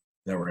 rooms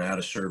that were out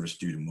of service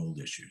due to mold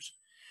issues.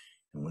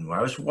 And when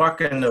I was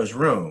walking in those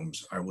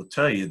rooms, I will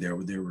tell you, there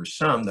were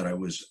some that I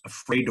was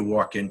afraid to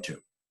walk into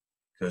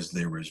because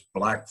there was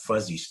black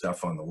fuzzy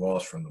stuff on the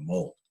walls from the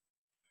mold.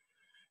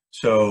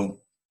 So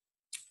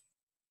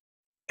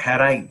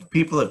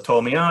people have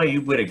told me, oh,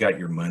 you would have got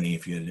your money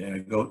if you had, and I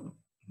go,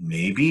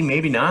 maybe,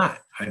 maybe not.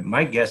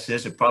 My guess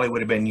is it probably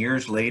would have been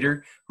years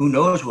later. Who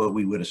knows what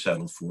we would have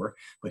settled for?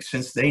 But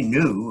since they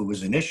knew it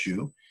was an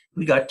issue,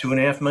 we got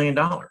 $2.5 million,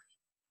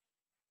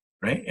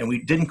 right? And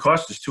we didn't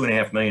cost us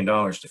 $2.5 million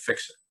to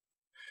fix it.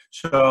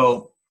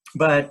 So,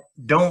 but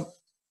don't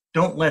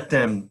let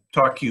them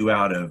talk you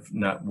out of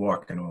not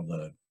walking all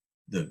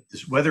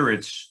whether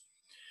it's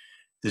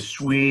the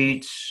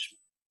suites,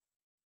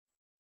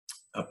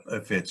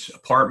 if it's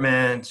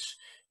apartments,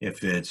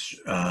 if it's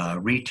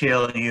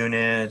retail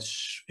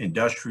units,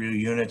 industrial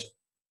units.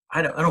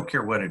 I don't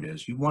care what it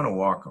is. You want to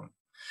walk them.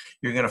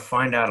 You're going to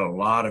find out a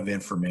lot of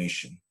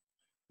information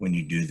when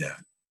you do that.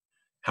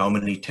 How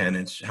many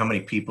tenants, how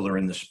many people are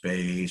in the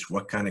space,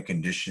 what kind of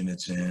condition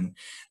it's in.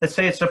 Let's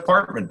say it's an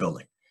apartment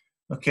building.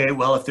 Okay,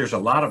 well, if there's a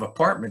lot of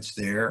apartments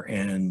there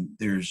and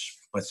there's,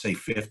 let's say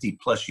 50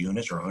 plus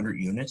units or 100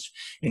 units,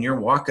 and you're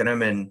walking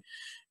them and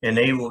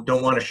they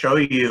don't want to show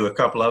you a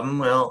couple of them,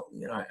 well,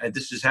 you know,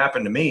 this has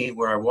happened to me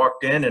where I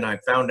walked in and I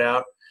found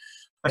out,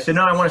 I said,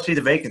 no, I want to see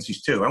the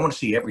vacancies too. I want to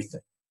see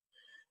everything.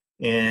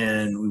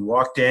 And we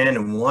walked in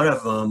and one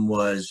of them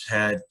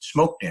had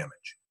smoke damage.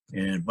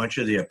 And a bunch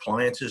of the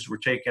appliances were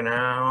taken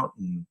out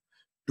and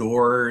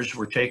doors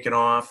were taken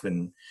off,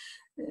 and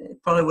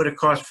it probably would have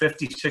cost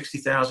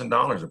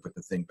 $50,000-$60,000 to put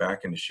the thing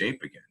back into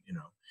shape again. You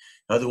know,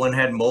 the other one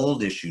had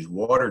mold issues,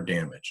 water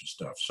damage and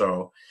stuff.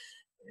 So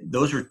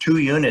those were 2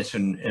 units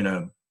in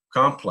a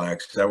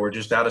complex that were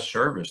just out of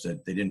service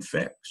that they didn't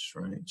fix,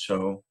 right?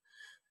 So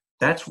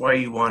that's why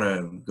you want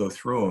to go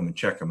through them and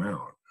check them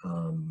out.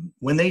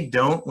 When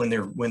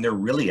they're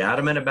really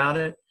adamant about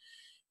it,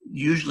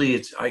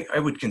 usually I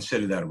would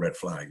consider that a red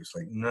flag. It's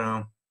like,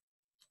 no,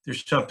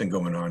 there's something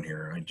going on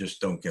here. I just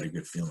don't get a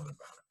good feeling about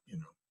it, you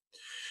know.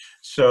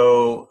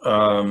 So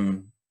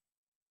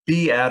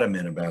be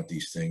adamant about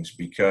these things,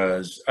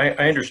 because I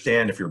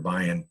understand if you're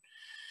buying,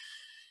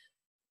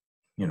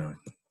 you know,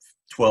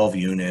 12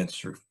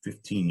 units or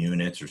 15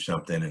 units or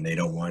something, and they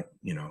don't want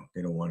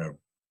to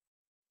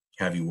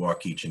have you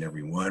walk each and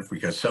every one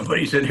because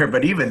somebody's in there.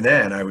 But even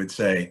then, I would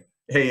say,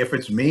 hey, if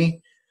it's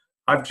me,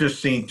 I've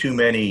just seen too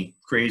many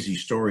crazy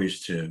stories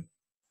to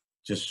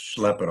just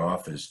schlep it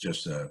off as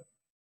just a,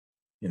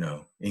 you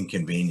know,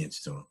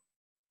 inconvenience to them.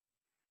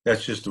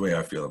 That's just the way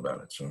I feel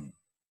about it. So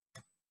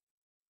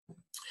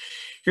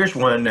here's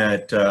one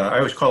that I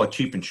always call it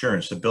cheap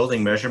insurance, the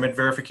building measurement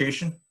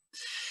verification.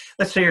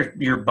 Let's say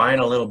you're buying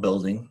a little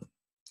building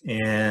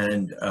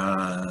and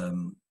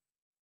the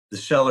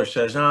seller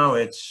says, oh,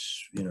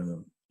 it's, you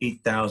know,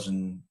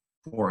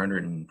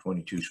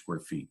 8,422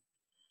 square feet.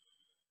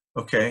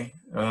 Okay.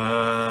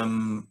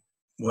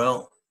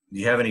 Well, do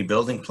you have any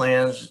building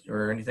plans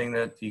or anything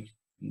that you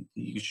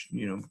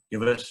know,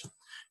 give us?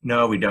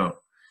 No, we don't.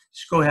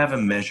 Just go have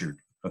them measured.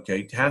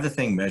 Okay. Have the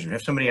thing measured.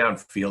 Have somebody out in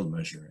the field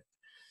measure it.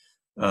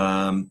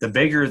 The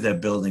bigger the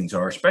buildings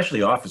are,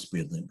 especially office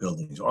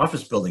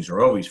buildings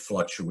are always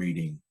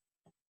fluctuating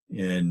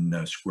in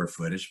square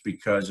footage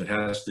because it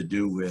has to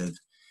do with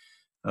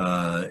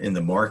in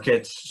the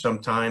markets,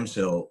 sometimes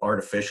they'll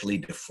artificially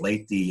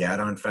deflate the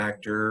add-on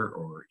factor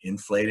or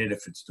inflate it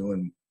if it's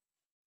doing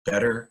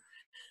better.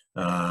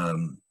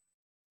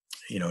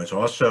 You know, it's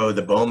also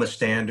the BOMA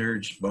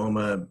standards.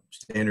 BOMA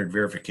standard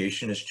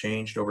verification has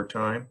changed over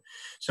time.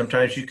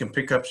 Sometimes you can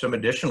pick up some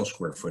additional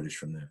square footage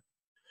from that.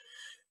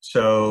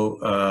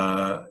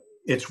 So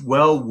it's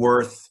well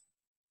worth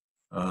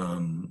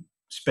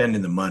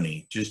spending the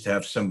money just to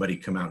have somebody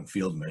come out and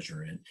field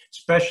measure it,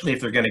 especially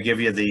if they're going to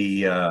give you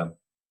the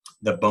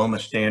BOMA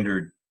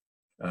standard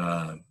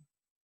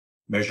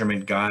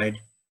measurement guide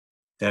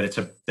that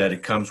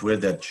it comes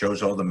with, that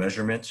shows all the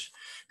measurements.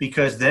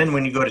 Because then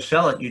when you go to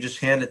sell it, you just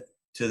hand it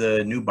to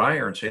the new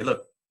buyer and say,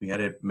 look, we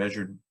had it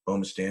measured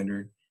BOMA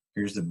standard.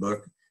 Here's the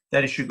book.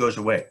 That issue goes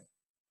away.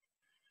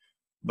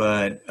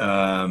 But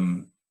at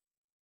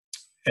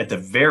the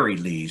very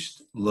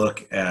least,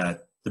 look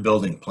at the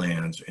building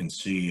plans and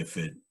see if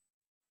it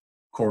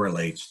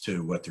correlates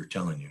to what they're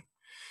telling you.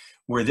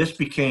 Where this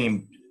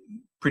became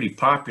pretty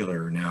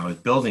popular now is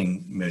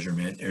building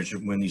measurement. There's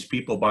when these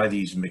people buy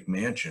these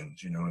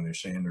McMansions, you know, and they're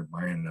saying they're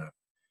buying a,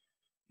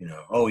 you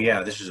know, oh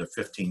yeah, this is a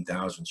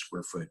 15,000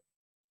 square foot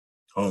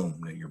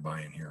home that you're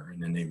buying here.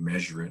 And then they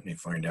measure it and they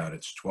find out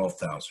it's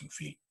 12,000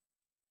 feet,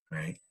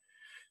 right?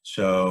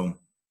 So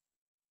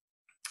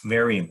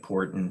very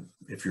important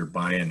if you're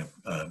buying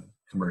a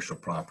commercial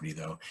property,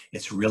 though.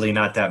 It's really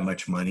not that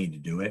much money to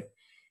do it,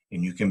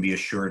 and you can be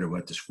assured of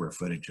what the square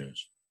footage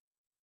is.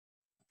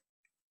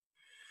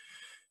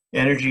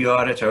 Energy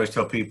audits, I always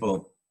tell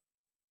people,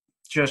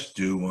 just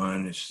do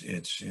one.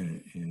 It's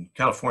in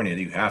California,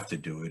 you have to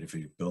do it if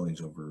your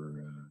building's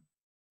over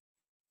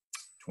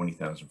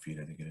 20,000 feet,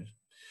 I think it is.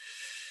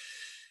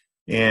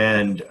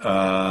 And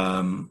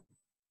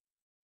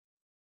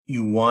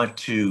you want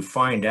to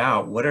find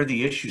out what are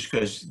the issues,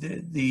 because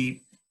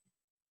the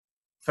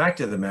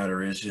fact of the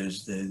matter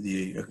is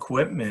the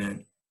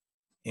equipment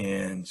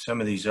and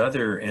some of these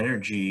other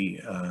energy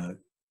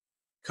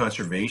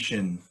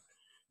conservation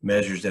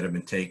measures that have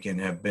been taken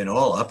have been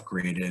all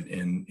upgraded,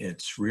 and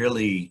it's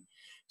really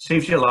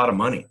saves you a lot of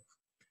money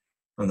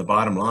on the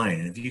bottom line.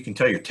 And if you can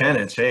tell your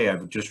tenants, hey,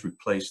 I've just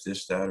replaced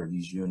this, that, or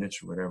these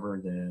units or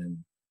whatever,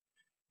 then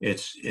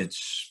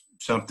it's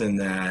something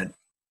that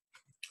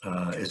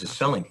is a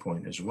selling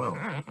point as well.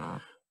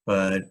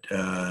 But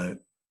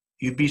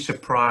you'd be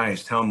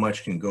surprised how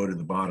much can go to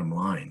the bottom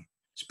line,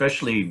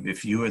 especially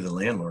if you or the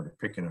landlord are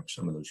picking up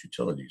some of those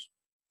utilities.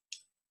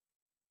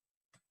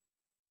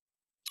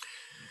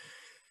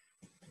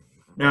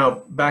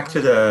 Now, back to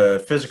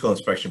the physical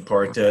inspection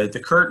part,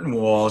 the curtain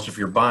walls, if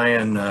you're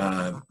buying,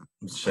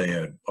 let's say,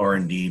 an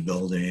R&D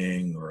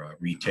building or a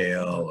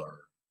retail or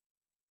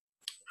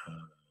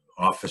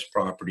office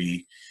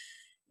property,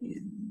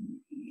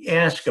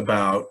 ask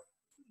about,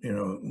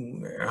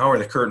 how are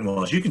the curtain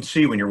walls? You can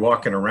see when you're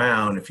walking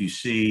around, if you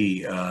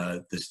see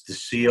the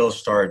seals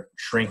start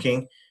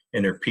shrinking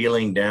and they're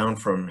hanging down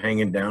from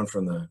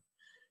the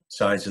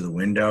sides of the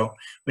window.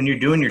 When you're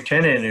doing your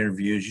tenant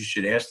interviews, you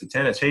should ask the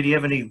tenants, hey, do you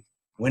have any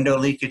window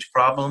leakage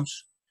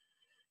problems?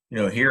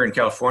 Here in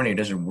California, it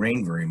doesn't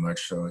rain very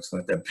much, so it's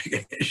not that big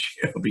an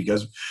issue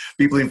because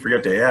people even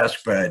forget to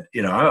ask. But,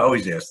 I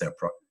always ask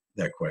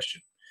that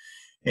question.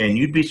 And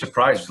you'd be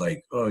surprised,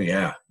 like, oh,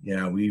 yeah,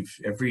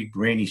 every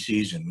rainy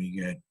season we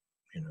get,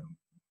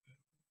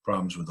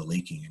 problems with the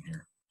leaking in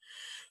here.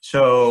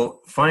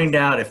 So find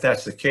out if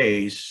that's the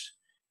case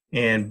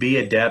and be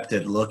adept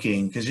at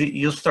looking, because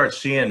you'll start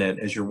seeing it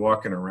as you're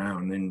walking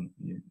around, and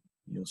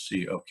you'll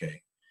see,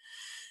 okay.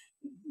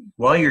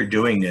 While you're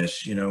doing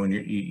this, and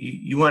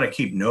you want to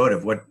keep note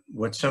of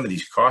what some of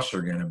these costs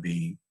are going to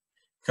be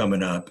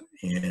coming up.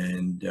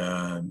 And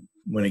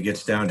when it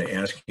gets down to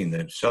asking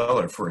the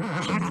seller for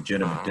some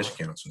legitimate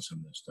discounts on some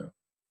of this stuff,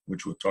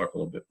 which we'll talk a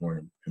little bit more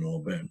in a little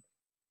bit.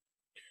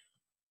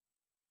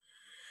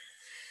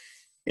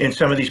 And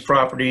some of these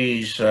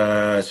properties,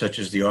 such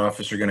as the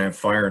office, are going to have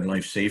fire and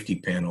life safety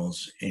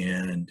panels.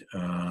 And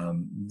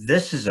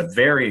this is a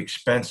very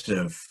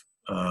expensive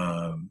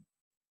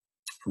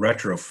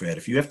retrofit.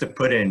 If you have to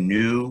put in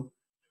new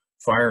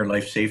fire and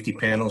life safety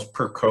panels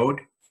per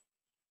code,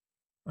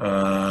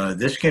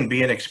 this can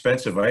be an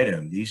expensive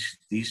item.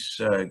 These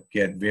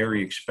get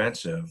very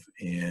expensive,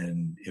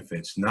 and if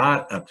it's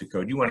not up to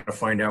code, you want to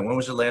find out when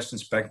was it last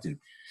inspected.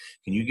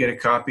 Can you get a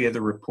copy of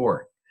the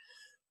report?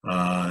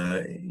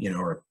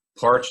 Are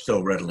parts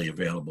still readily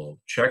available?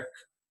 Check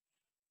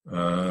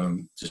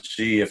to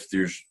see if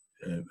there's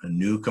a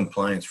new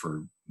compliance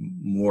for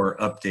more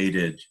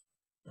updated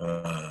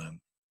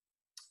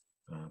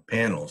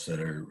panels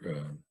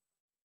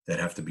that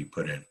have to be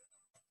put in.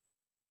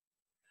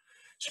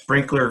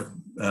 Sprinkler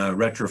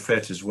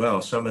retrofits as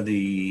well. Some of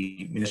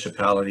the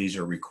municipalities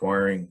are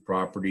requiring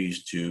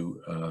properties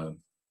to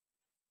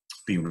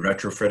be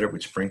retrofitted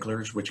with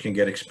sprinklers, which can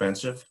get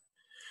expensive.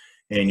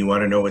 And you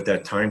want to know what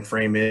that time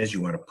frame is.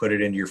 You want to put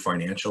it into your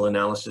financial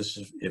analysis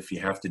if you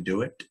have to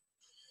do it.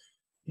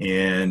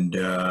 And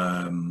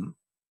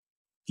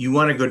you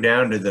want to go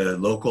down to the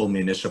local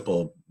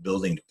municipal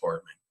building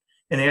department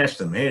and ask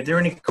them, hey, are there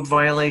any code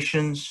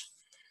violations?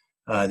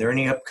 Are there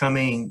any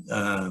upcoming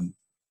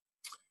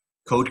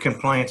code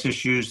compliance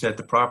issues that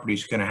the property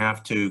is going to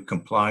have to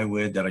comply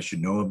with that I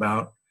should know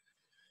about?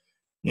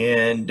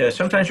 And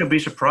sometimes you'll be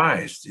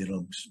surprised.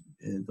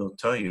 They'll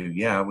tell you,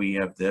 yeah, we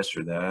have this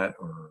or that,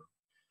 or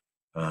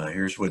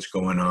here's what's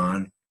going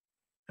on.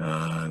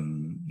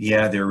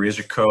 Yeah, there is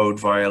a code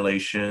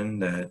violation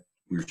that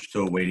we're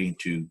still waiting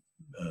to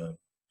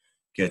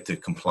get the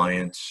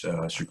compliance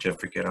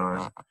certificate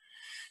on.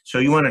 So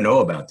you want to know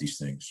about these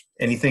things.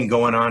 Anything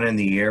going on in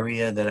the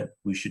area that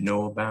we should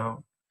know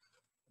about?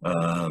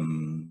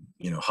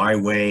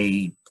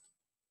 Highway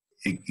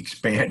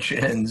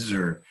expansions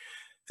or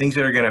things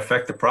that are going to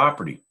affect the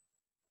property.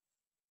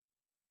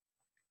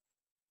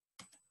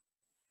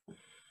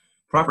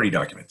 Property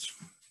documents.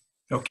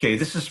 Okay,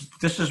 this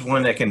is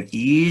one that can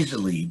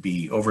easily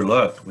be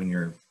overlooked when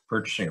you're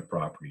purchasing a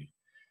property.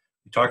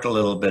 We talked a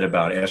little bit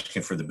about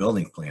asking for the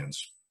building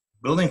plans.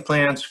 Building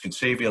plans can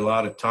save you a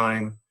lot of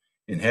time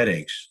and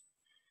headaches.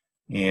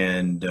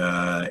 And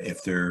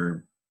if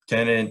they're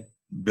tenant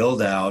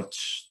build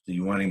outs,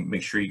 you want to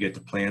make sure you get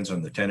the plans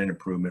on the tenant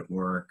improvement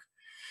work,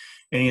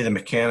 any of the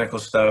mechanical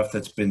stuff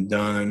that's been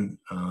done,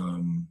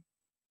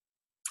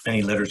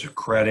 any letters of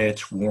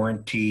credits,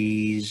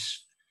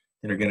 warranties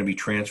that are going to be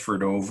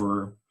transferred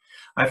over.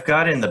 I've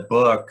got in the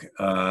book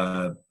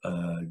a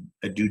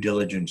due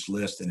diligence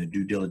list and a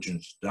due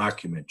diligence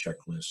document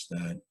checklist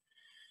that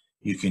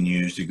you can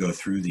use to go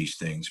through these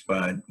things.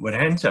 But what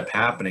ends up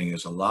happening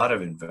is a lot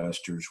of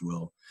investors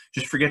will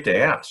just forget to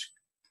ask.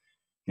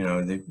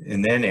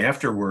 And then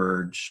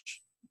afterwards,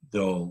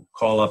 they'll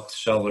call up the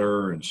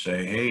seller and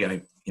say, hey,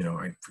 I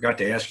forgot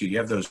to ask you, do you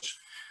have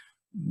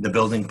the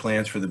building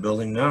plans for the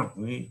building? No,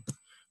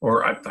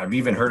 I've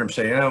even heard them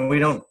say, oh, we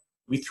don't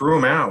we threw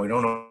them out. We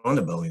don't own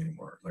the building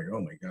anymore. Like,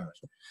 oh my gosh.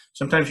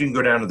 Sometimes you can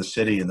go down to the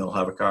city and they'll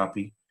have a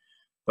copy.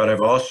 But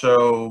I've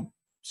also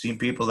seen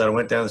people that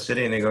went down to the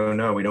city and they go,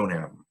 no, we don't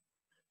have them.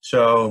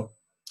 So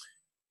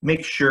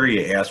make sure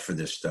you ask for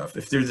this stuff.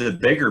 If they're the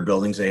bigger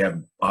buildings, they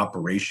have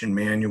operation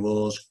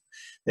manuals.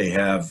 They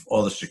have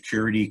all the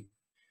security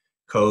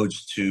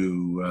codes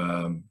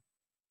to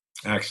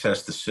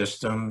access the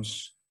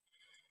systems.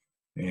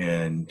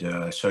 And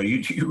so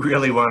you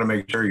really want to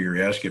make sure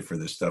you're asking for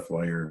this stuff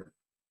while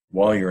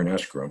you're in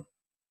escrow.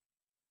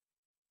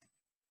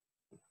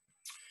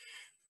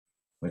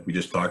 Like we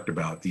just talked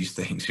about, these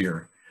things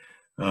here.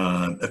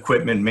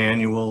 Equipment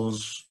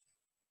manuals,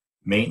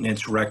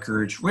 maintenance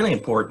records, really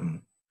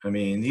important. I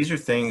mean, these are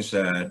things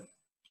that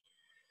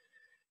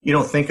you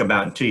don't think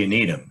about until you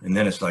need them. And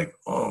then it's like,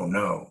 oh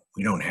no,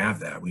 we don't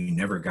have that. We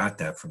never got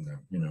that from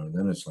them. You know,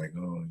 then it's like,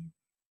 oh,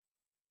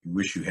 you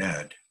wish you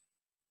had.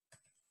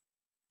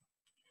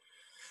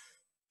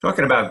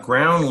 Talking about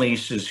ground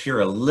leases here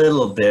a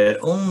little bit,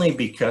 only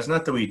because,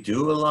 not that we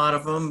do a lot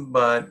of them,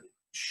 but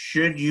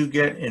should you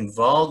get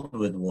involved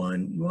with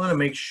one, you want to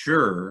make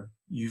sure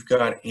you've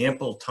got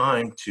ample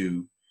time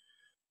to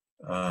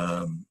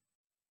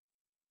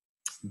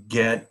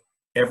get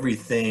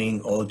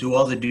everything, or do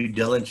all the due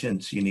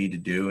diligence you need to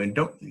do. And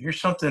here's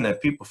something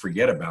that people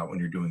forget about when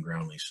you're doing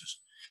ground leases.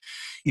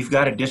 You've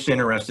got a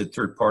disinterested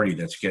third party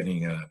that's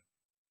getting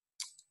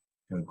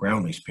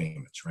ground lease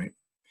payments, right?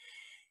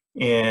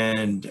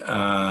 And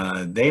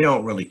they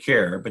don't really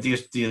care, but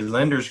the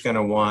lender's going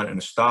to want an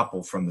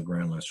estoppel from the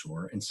ground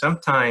lessor. And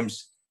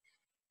sometimes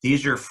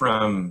these are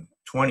from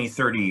 20,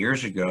 30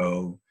 years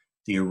ago.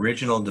 The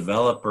original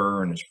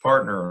developer and his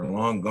partner are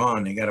long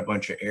gone. They got a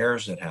bunch of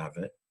heirs that have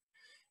it.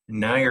 And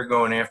now you're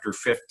going after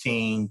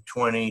 15,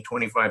 20,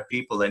 25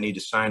 people that need to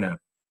sign a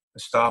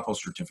estoppel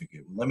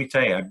certificate. Let me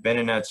tell you, I've been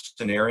in that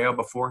scenario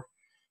before.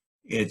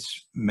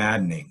 It's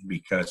maddening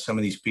because some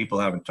of these people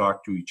haven't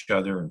talked to each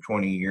other in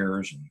 20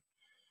 years, and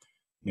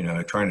you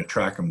know, trying to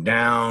track them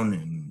down,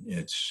 and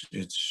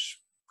it's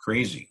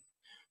crazy.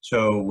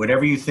 So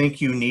whatever you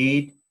think you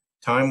need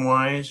time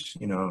wise,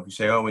 you know, if you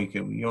say, oh,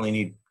 we only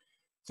need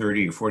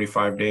 30 or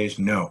 45 days,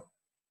 no,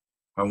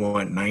 I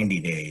want 90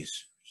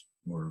 days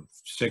or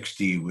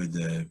 60 with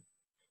the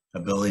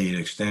ability to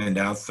extend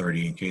out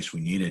 30 in case we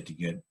need it to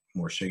get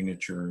more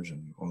signatures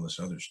and all this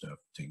other stuff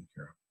taken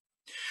care of.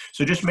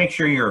 So just make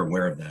sure you're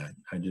aware of that.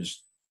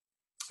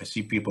 I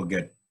see people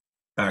get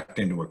backed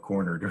into a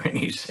corner during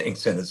these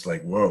things, and it's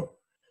like, whoa.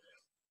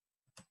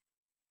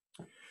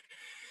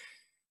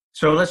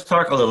 So let's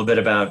talk a little bit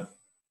about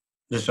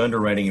this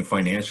underwriting and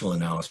financial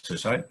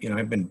analysis. I've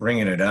been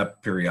bringing it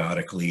up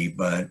periodically,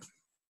 but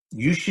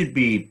you should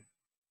be,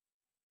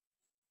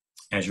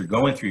 as you're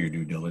going through your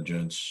due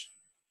diligence,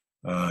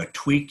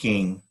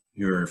 tweaking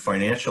your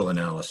financial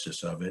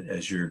analysis of it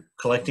as you're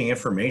collecting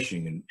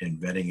information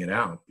and vetting it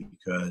out.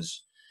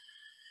 Because,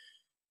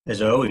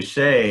 as I always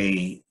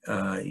say,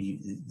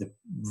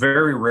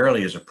 very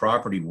rarely is a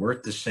property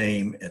worth the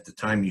same at the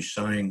time you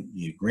sign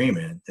the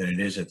agreement than it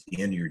is at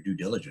the end of your due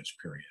diligence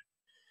period.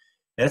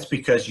 That's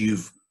because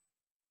you've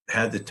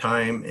had the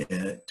time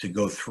to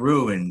go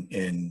through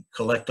and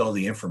collect all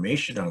the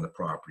information on the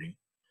property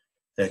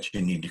that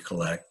you need to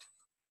collect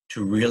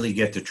to really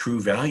get the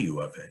true value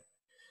of it.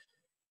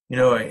 You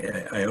know,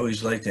 I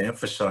always like to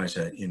emphasize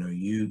that, you know,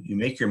 you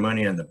make your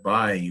money on the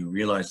buy, you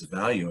realize the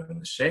value on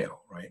the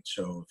sale, right?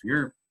 So if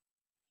you're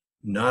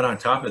not on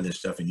top of this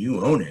stuff and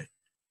you own it,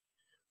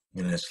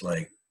 and it's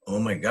like, oh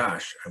my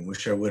gosh, I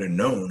wish I would have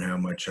known how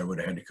much I would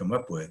have had to come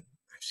up with.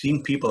 I've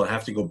seen people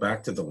have to go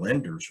back to the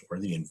lenders or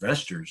the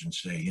investors and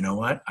say, you know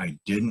what, I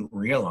didn't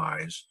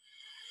realize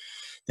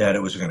that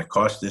it was going to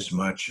cost this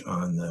much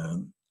on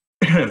the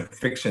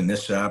fixing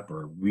this up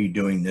or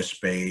redoing this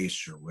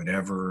space or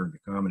whatever,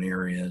 the common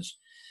areas.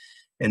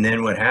 And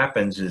then what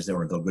happens is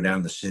they'll go down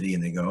to the city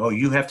and they go, oh,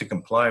 you have to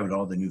comply with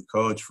all the new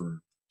codes for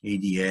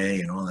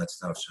ADA and all that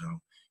stuff. So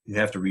you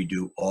have to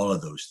redo all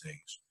of those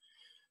things.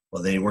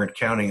 Well, they weren't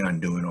counting on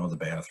doing all the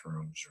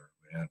bathrooms or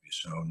what have you.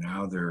 So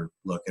now they're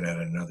looking at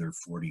another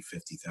 $40,000,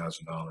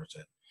 $50,000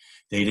 that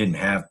they didn't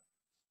have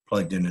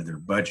plugged into their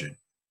budget.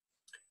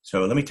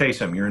 So let me tell you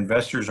something, your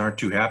investors aren't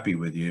too happy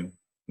with you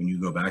when you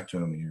go back to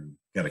them and you've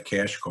got a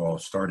cash call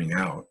starting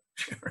out,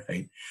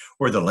 right?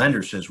 Or the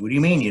lender says, what do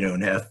you mean you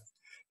don't have?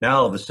 Now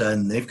all of a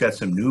sudden they've got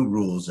some new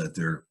rules that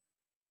they're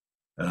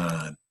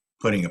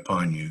putting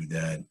upon you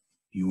that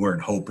you were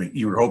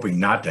hoping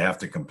not to have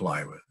to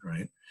comply with,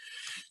 right?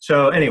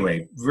 So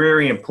anyway,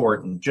 very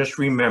important. Just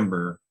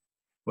remember,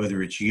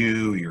 whether it's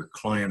you, your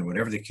client,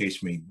 whatever the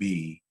case may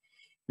be,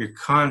 you're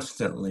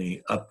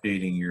constantly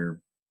updating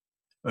your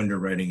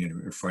underwriting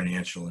and your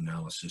financial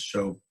analysis.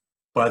 So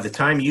by the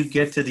time you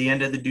get to the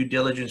end of the due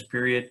diligence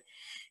period,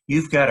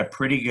 you've got a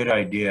pretty good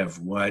idea of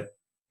what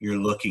you're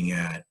looking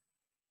at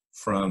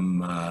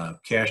from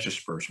cash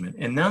disbursement.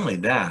 And not only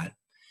that,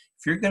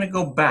 if you're going to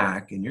go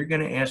back and you're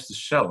going to ask the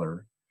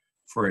seller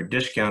for a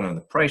discount on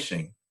the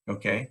pricing,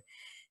 okay,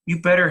 you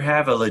better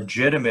have a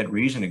legitimate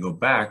reason to go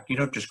back. You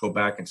don't just go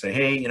back and say,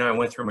 hey, you know, I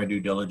went through my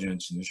due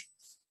diligence and there's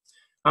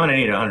I'm going to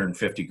need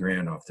 150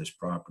 grand off this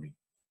property.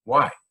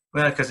 Why?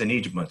 Well, because I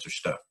need a bunch of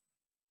stuff.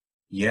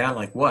 Yeah,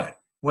 like what?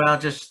 Well,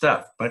 just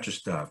stuff, bunch of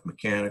stuff,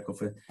 mechanical.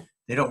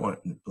 They don't want,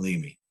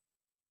 believe me,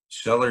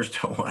 sellers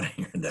don't want to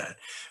hear that.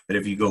 But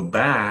if you go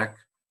back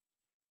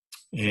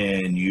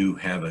and you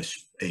have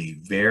a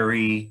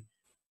very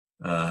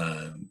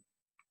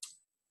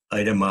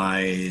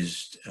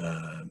itemized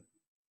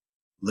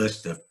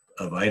list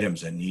of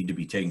items that need to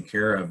be taken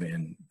care of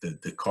and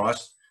the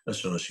cost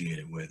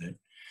associated with it,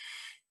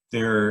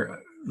 they're a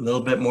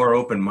little bit more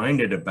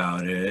open-minded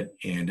about it.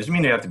 And doesn't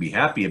mean they have to be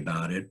happy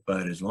about it,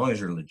 but as long as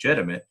they're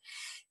legitimate.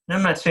 And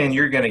I'm not saying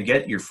you're going to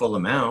get your full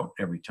amount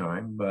every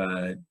time,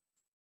 but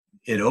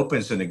it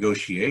opens the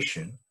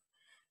negotiation.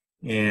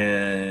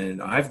 And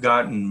I've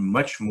gotten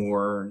much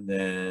more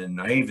than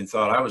I even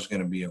thought I was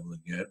going to be able to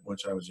get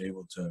once I was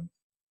able to,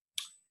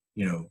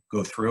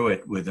 go through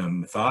it with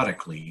them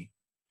methodically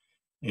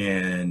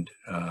and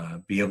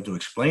be able to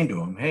explain to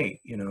them,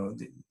 hey,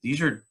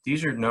 these are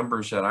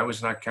numbers that I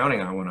was not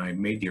counting on when I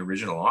made the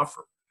original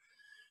offer.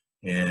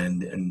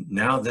 And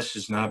now this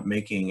is not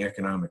making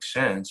economic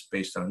sense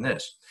based on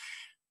this.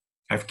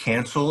 I've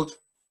canceled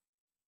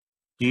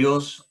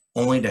deals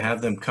only to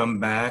have them come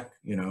back,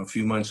 a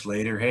few months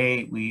later.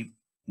 Hey, we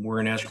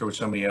were in escrow with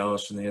somebody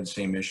else and they had the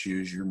same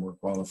issues. You're more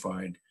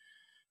qualified.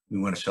 We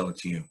want to sell it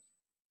to you.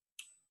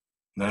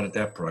 Not at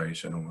that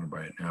price. I don't want to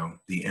buy it now.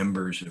 The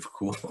embers have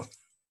cooled.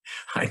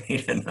 I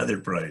need another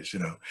price,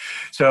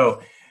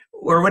 So,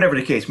 or whatever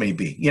the case may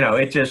be,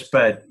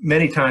 but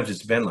many times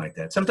it's been like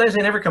that. Sometimes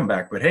they never come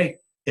back, but hey,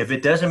 if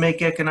it doesn't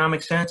make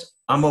economic sense,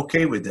 I'm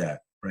okay with that,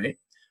 right?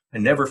 I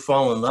never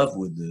fall in love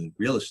with the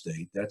real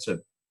estate. That's a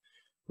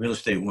real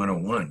estate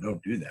 101.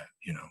 Don't do that,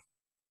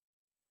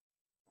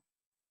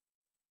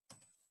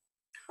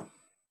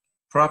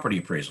 Property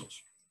appraisals.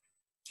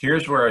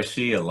 Here's where I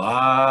see a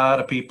lot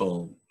of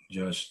people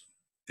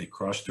they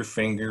cross their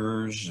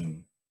fingers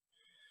and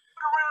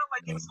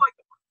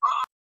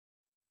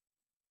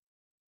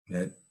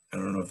that, I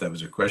don't know if that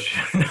was a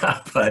question or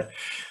not, but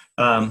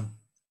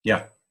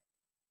yeah,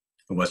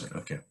 it wasn't.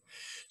 Okay.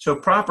 So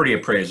property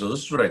appraisal,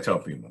 this is what I tell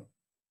people.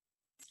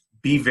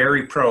 Be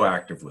very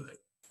proactive with it.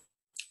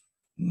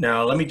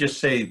 Now, let me just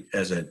say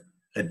as an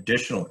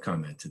additional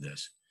comment to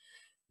this,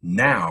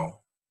 now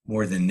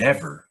more than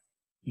ever,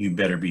 you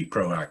better be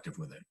proactive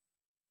with it.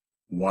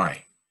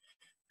 Why?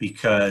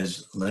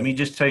 Because let me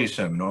just tell you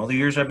something. All the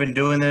years I've been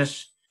doing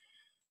this,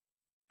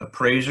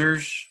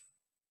 appraisers,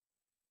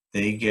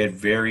 they get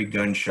very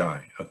gun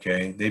shy.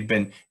 Okay,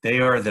 they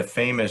are the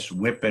famous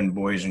whipping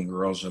boys and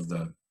girls of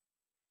the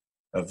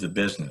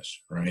business,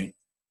 right?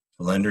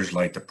 The lenders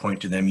like to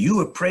point to them.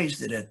 You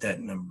appraised it at that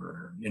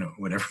number,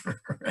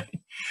 whatever. Right?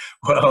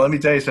 Well, let me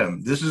tell you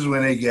something. This is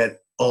when they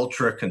get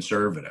ultra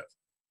conservative,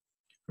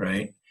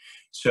 right?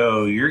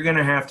 So you're going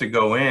to have to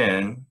go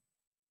in,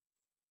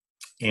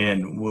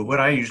 and what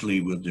I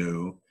usually will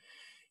do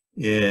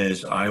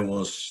is I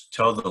will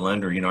tell the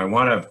lender, I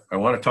want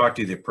to talk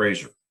to the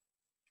appraiser.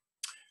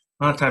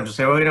 A lot of times they'll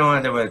say, well,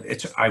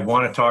 I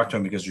want to talk to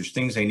them because there's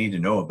things they need to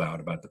know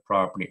about the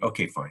property.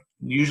 Okay, fine.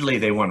 Usually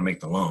they want to make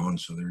the loan,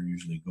 so they're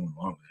usually going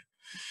along with it.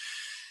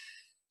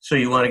 So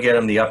you want to get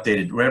them the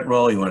updated rent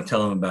roll. You want to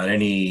tell them about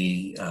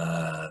any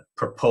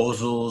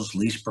proposals,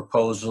 lease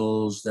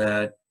proposals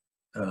that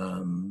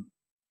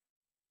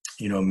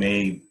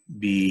may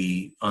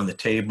be on the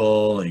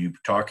table, or you're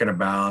talking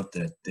about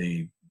that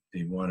you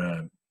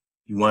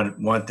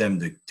want them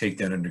to take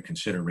that under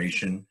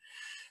consideration.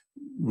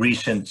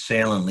 Recent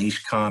sale and lease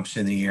comps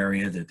in the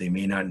area that they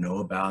may not know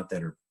about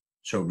that are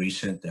so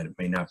recent that it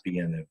may not be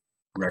in the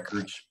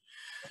records.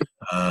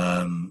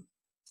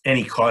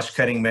 Any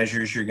cost-cutting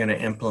measures you're going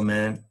to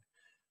implement,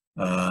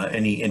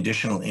 any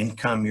additional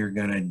income you're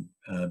going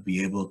to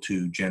be able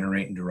to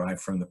generate and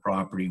derive from the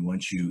property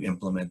once you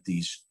implement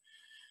these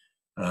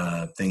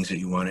things that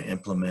you want to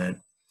implement.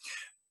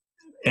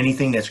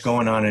 Anything that's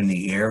going on in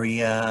the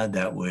area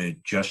that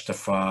would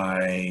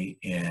justify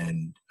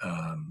and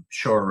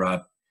shore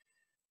up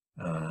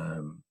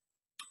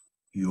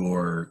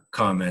your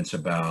comments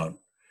about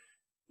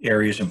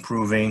areas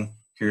improving.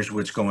 Here's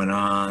what's going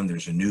on.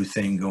 There's a new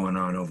thing going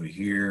on over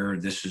here.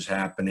 This is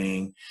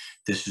happening.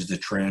 This is the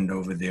trend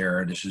over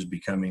there. This is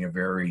becoming a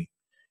very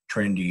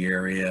trendy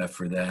area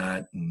for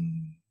that.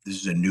 And this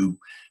is a new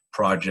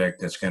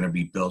project that's going to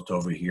be built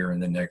over here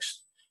in the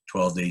next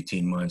 12 to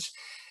 18 months.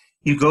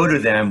 You go to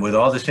them with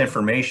all this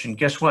information.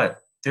 Guess what?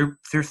 They're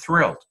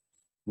thrilled.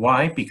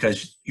 Why?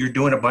 Because you're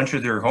doing a bunch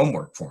of their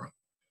homework for them.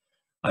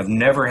 I've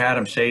never had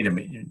them say to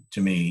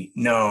me,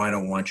 no, I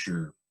don't want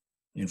your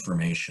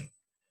information.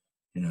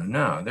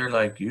 No, they're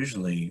like,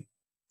 usually,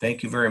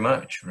 thank you very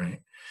much,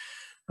 right?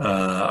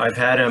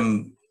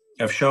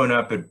 I've shown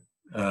up at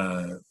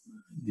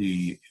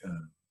the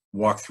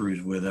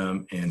walkthroughs with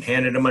them and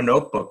handed them a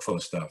notebook full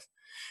of stuff.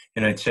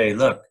 And I'd say,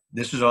 look,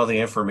 this is all the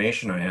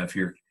information I have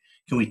here.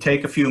 Can we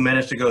take a few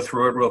minutes to go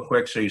through it real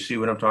quick so you see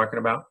what I'm talking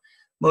about?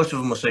 Most of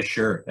them will say,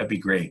 sure, that'd be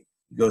great.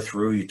 You go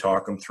through, you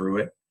talk them through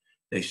it.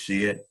 They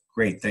see it.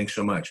 Great, thanks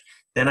so much.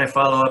 Then I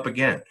follow up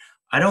again.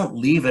 I don't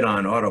leave it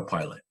on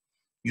autopilot.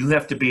 You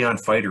have to be on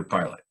fighter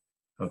pilot,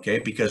 okay?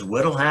 Because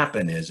what'll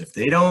happen is if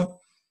they don't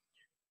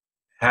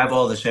have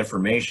all this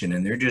information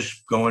and they're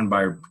just going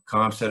by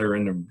comps that are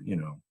in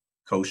the,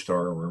 CoStar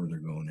or wherever they're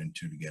going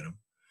into to get them.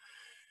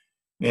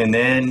 And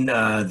then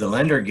the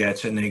lender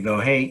gets it and they go,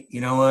 hey,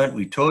 you know what?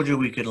 We told you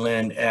we could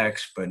lend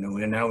X, but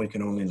now we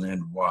can only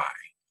lend Y.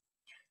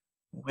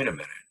 Wait a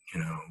minute,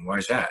 why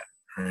is that?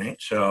 All right.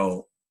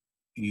 So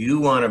you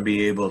want to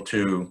be able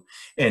to,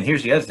 and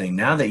here's the other thing.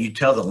 Now that you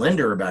tell the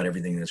lender about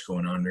everything that's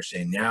going on, they're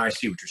saying, now I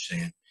see what you're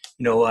saying.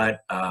 You know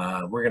what?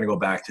 We're going to go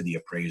back to the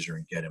appraiser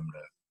and get him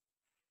to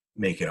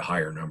make it a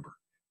higher number.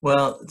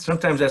 Well,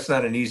 sometimes that's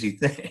not an easy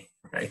thing,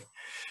 right?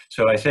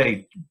 So I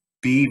say,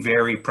 be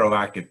very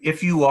proactive.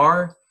 If you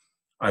are,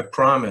 I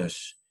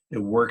promise it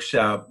works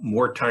out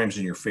more times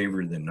in your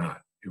favor than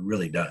not. It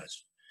really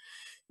does.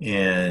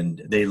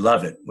 And they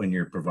love it when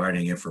you're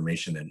providing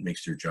information that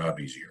makes their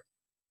job easier.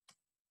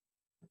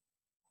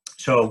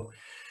 So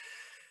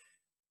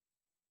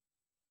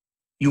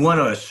you want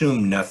to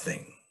assume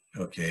nothing,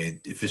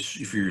 okay?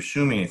 If you're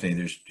assuming anything,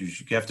 you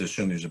have to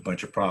assume there's a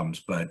bunch of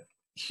problems. But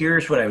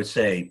here's what I would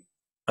say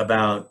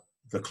about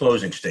the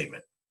closing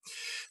statement.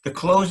 The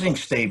closing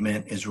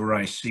statement is where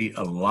I see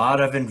a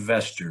lot of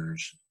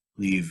investors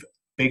leave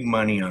big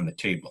money on the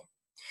table.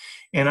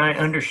 And I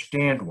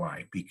understand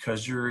why,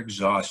 because they're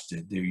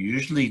exhausted. They're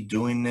usually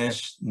doing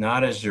this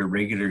not as their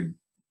regular,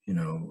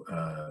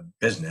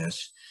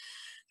 business.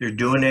 They're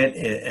doing it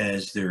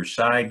as their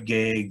side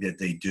gig that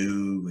they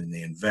do when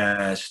they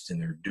invest, and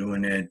they're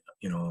doing it,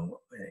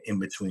 in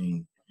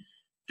between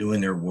doing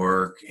their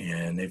work.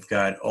 And they've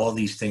got all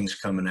these things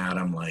coming at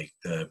them, like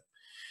the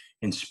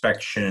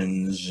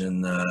inspections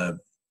and the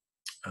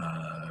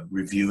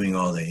reviewing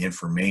all the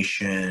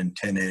information,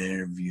 tenant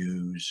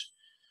interviews,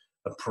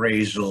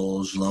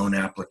 appraisals, loan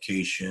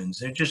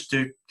applications.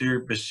 They're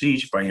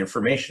besieged by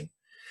information.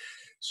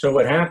 So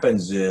what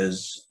happens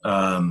is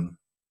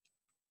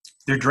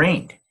they're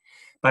drained.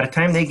 By the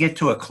time they get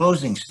to a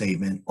closing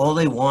statement, all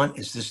they want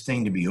is this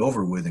thing to be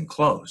over with and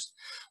closed.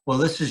 Well,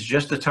 this is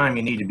just the time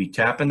you need to be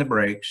tapping the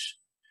brakes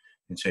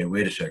and say,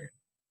 wait a second,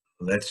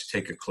 let's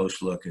take a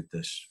close look at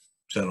this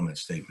settlement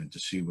statement to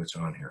see what's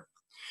on here.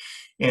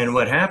 And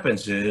what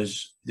happens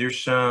is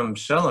there's some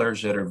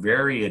sellers that are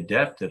very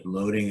adept at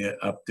loading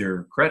up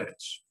their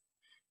credits.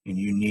 And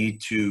you need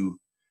to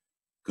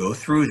go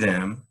through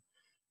them,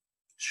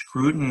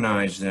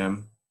 scrutinize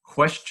them,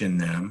 question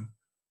them.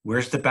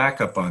 Where's the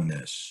backup on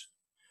this?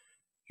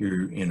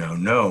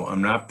 No,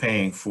 I'm not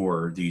paying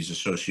for these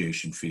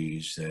association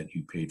fees that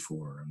you paid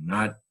for. I'm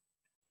not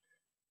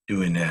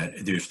doing that.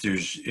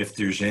 If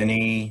there's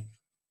any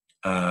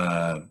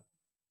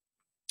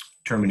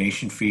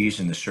termination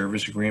fees in the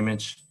service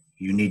agreements,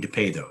 you need to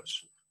pay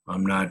those.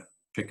 I'm not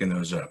picking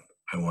those up.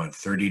 I want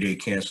 30-day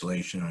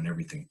cancellation on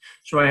everything.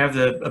 So I have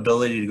the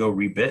ability to go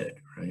rebid,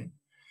 right?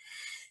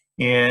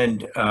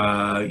 And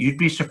you'd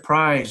be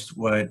surprised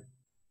what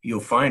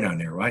you'll find on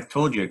there. Well, I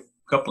told you a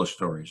couple of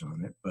stories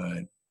on it,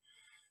 but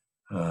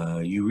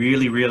you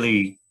really,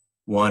 really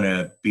want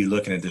to be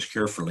looking at this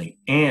carefully.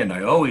 And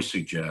I always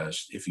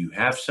suggest, if you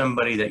have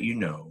somebody that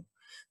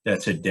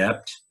that's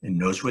adept and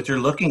knows what they're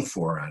looking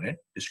for on it.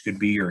 This could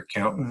be your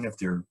accountant if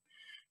they're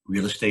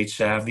real estate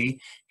savvy.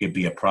 It could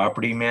be a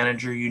property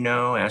manager,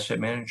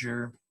 asset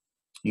manager,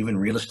 even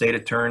real estate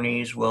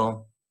attorneys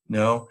will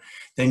know.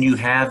 Then you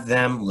have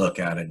them look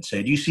at it and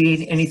say, do you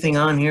see anything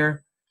on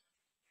here?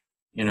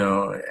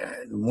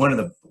 One of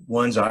the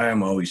ones I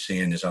am always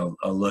seeing is I'll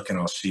look and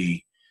I'll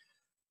see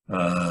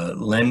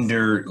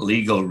lender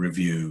legal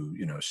review,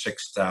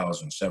 $6,000,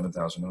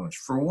 $7,000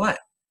 for what?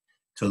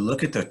 To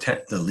look at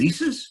the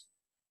leases?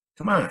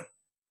 Come on,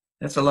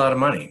 that's a lot of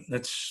money.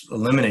 Let's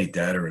eliminate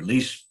that, or at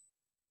least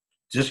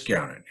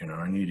discount it.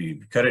 I need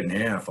to cut it in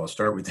half. I'll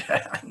start with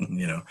that.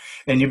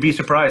 And you'd be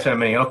surprised how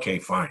many. Okay,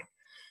 fine.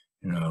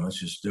 Let's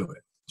just do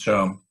it.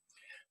 So,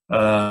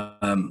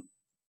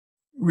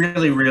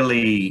 really,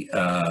 really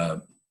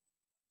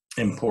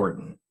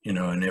important.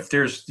 And if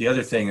there's the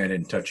other thing I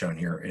didn't touch on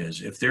here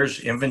is if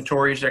there's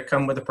inventories that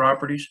come with the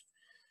properties,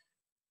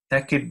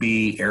 that could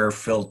be air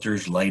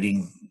filters,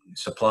 lighting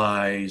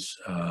supplies,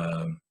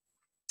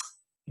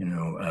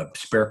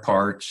 spare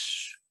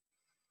parts,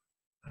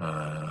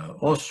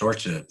 all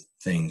sorts of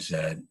things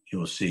that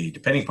you'll see.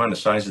 Depending upon the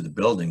size of the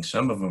building,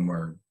 some of them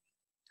are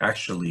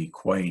actually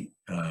quite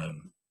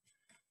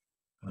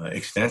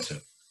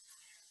extensive.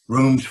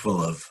 Rooms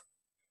full of,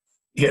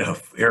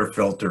 air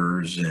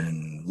filters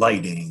and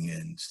lighting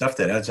and stuff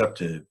that adds up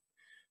to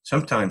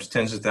sometimes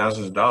tens of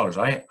thousands of dollars.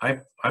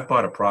 I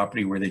bought a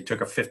property where they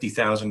took a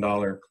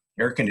 $50,000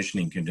 air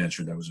conditioning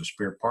condenser that was a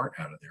spare part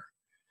out of there.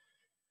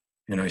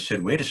 And I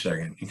said, wait a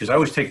second, because I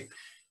always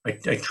I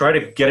try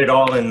to get it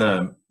all in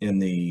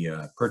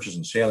the purchase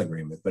and sale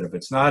agreement. But if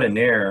it's not in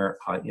there,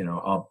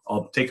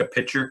 I'll take a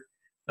picture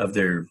of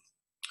their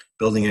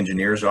building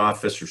engineer's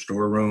office or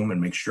storeroom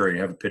and make sure I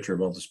have a picture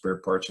of all the spare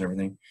parts and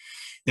everything.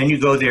 Then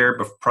you go there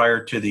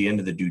prior to the end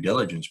of the due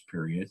diligence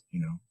period,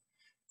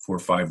 4 or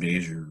 5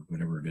 days or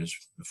whatever it is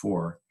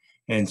before,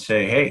 and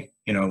say, hey,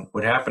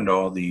 what happened to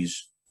all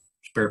these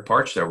spare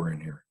parts that were in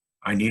here.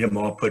 I need them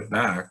all put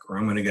back or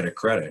I'm going to get a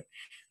credit.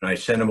 And I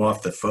send them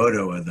off the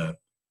photo of the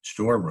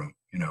storeroom,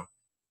 you know.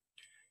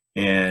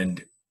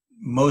 And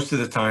most of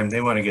the time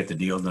they want to get the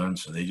deal done,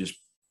 so they just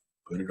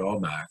put it all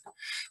back.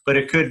 But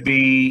it could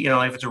be, you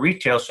know, if it's a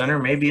retail center,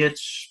 maybe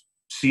it's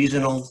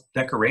seasonal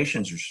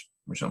decorations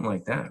or something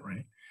like that,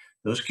 right?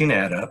 Those can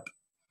add up.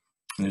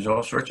 And there's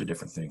all sorts of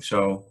different things.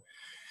 So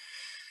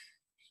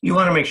you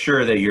want to make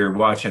sure that you're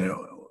watching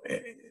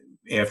it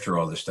after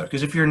all this stuff.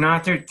 Because if you're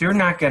not, they're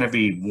not going to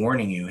be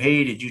warning you,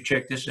 hey, did you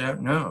check this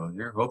out? No,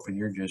 they're hoping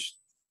you're just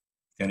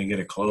going to get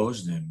it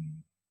closed and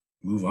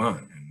move on.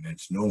 And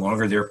it's no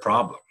longer their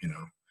problem, you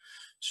know.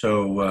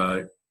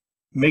 So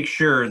make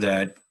sure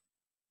that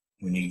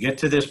when you get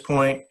to this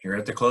point, you're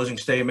at the closing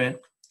statement,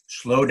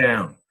 slow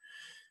down.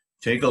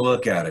 Take a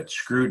look at it,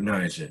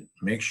 scrutinize it,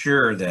 make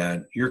sure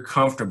that you're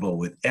comfortable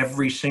with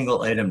every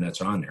single item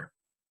that's on there,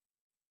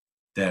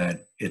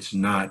 that it's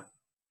not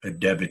a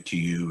debit to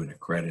you and a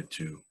credit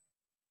to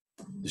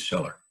the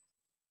seller.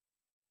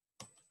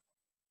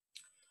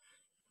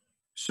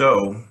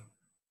 So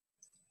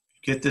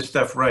get this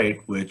stuff right,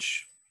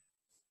 which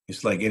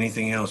is like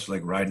anything else,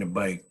 like riding a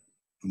bike.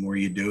 The more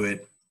you do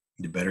it,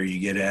 the better you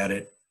get at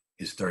it.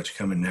 It starts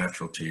coming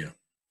natural to you.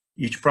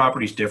 Each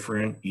property is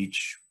different,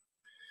 each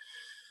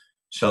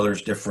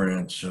seller's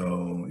different,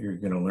 so you're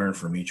going to learn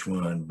from each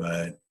one.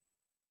 But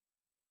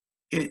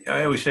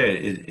I always say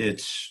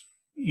it's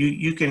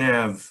you can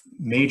have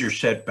major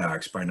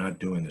setbacks by not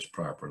doing this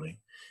properly.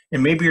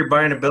 And maybe you're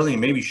buying a building,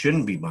 maybe you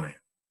shouldn't be buying.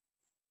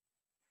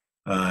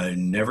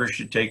 Never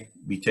should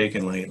be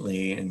taken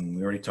lightly. And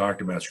we already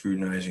talked about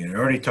scrutinizing. And I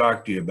already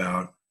talked to you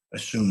about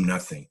assume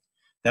nothing.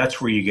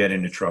 That's where you get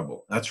into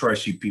trouble. That's where I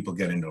see people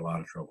get into a lot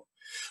of trouble.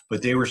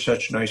 But they were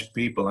such nice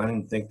people. I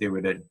didn't think they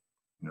would,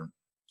 you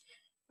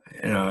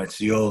know, it's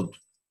the old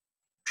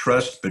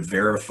trust but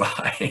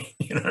verify.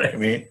 You know what I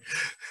mean?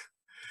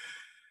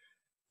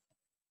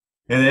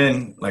 And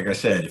then, like I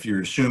said, if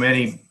you assume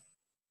any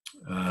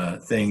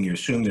thing, you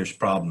assume there's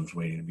problems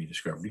waiting to be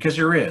discovered, because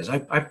there is. I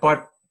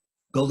bought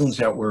buildings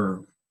that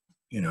were,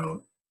 you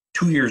know,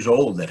 2 years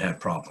old that had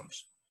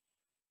problems.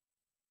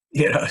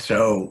 You know,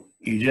 so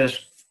you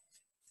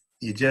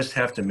just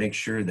have to make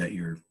sure that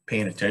you're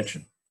paying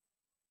attention.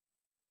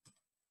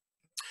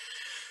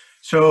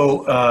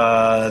 So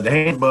the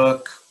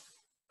handbook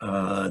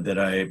that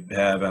I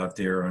have out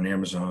there on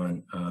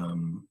Amazon,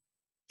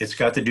 it's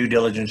got the due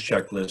diligence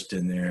checklist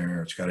in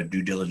there. It's got a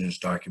due diligence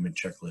document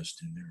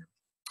checklist in there.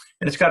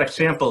 And it's got a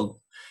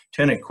sample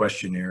tenant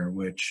questionnaire,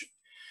 which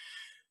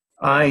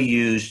I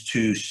use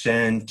to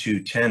send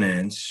to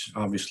tenants.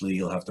 Obviously,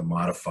 you'll have to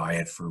modify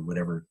it for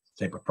whatever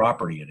type of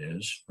property it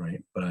is,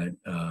 right? But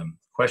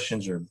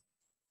questions are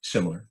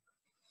similar.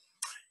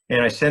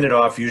 And I send it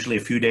off usually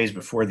a few days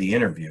before the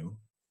interview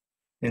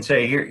and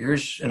say,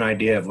 here's an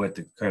idea of what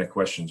the kind of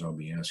questions I'll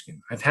be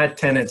asking. I've had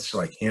tenants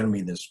like hand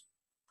me this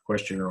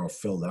questionnaire all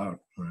filled out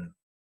when I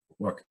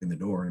walk in the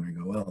door, and I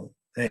go, well,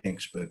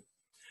 thanks, but I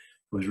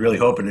was really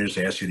hoping to just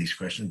ask you these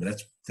questions,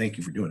 but thank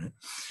you for doing it.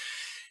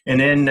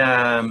 And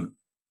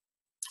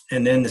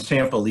then the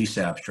sample lease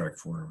abstract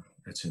form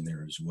that's in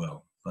there as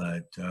well.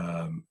 But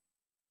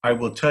I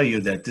will tell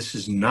you that this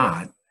is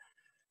not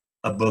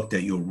a book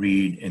that you'll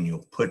read and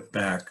you'll put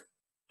back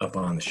up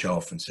on the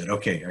shelf and said,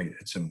 okay, I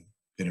had some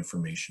good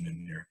information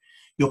in there.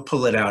 You'll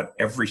pull it out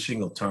every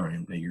single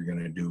time that you're going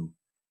to do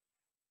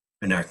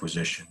an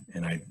acquisition.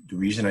 And the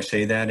reason I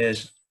say that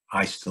is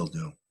I still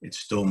do. It's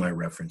still my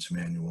reference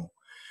manual.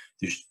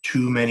 There's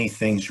too many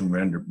things to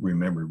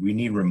remember. We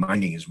need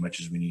reminding as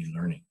much as we need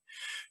learning.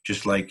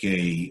 Just like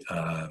a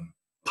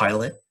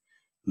pilot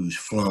who's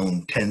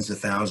flown tens of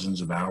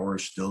thousands of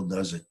hours still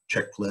does a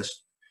checklist,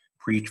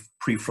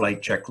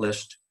 pre-flight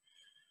checklist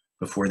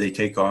before they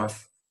take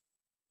off.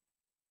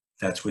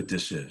 That's what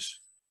this is.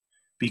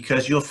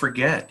 Because you'll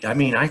forget. I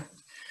mean,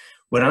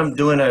 when I'm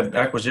doing an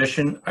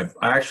acquisition, I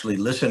actually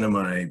listen to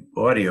my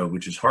audio,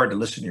 which is hard to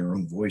listen to your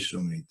own voice so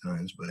many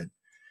times, but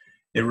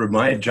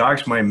it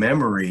jogs my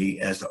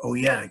memory as to, oh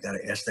yeah, I got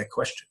to ask that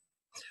question.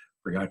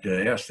 Forgot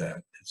to ask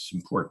that. It's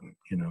important,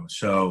 you know.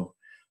 So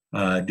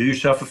do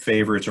yourself a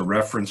favor. It's a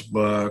reference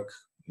book.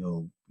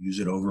 You'll use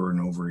it over and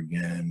over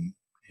again,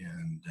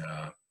 and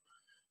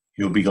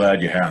you'll be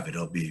glad you have it.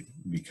 It'll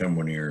become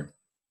one of your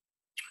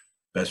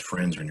best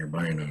friends when you're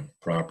buying a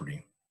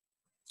property.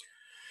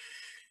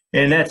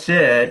 And that's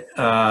it.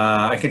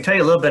 I can tell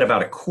you a little bit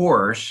about a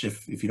course,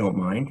 if you don't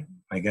mind.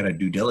 I got a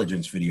due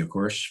diligence video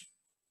course.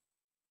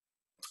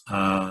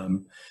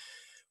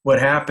 What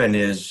happened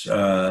is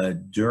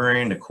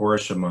during the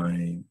course of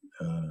my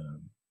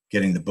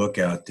getting the book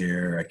out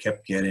there, I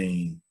kept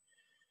getting,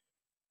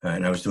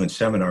 and I was doing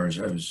seminars,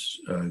 I was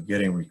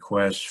getting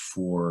requests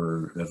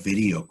for a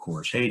video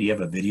course. Hey, do you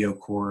have a video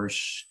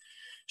course,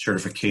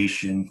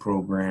 certification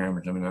program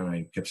or something? And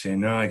I kept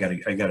saying, no, I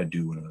gotta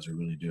do one of those. I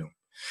really do.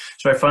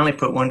 So I finally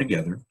put one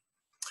together,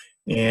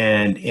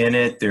 and in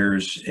it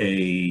there's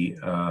you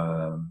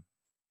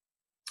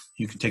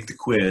can take the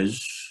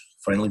quiz,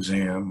 final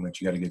exam, which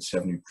you got to get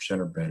 70%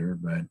 or better,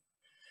 but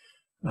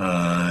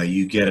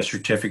You get a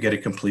certificate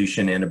of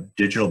completion and a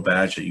digital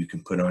badge that you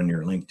can put on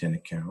your LinkedIn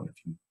account if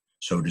you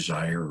so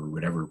desire, or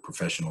whatever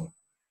professional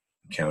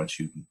accounts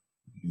you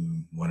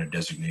want a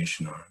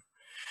designation on.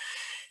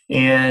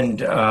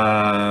 And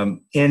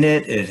in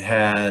it, it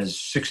has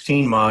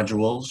 16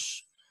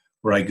 modules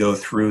where I go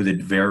through the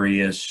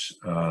various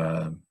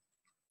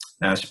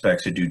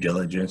aspects of due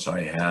diligence.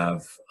 I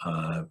have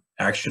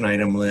action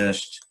item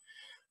list.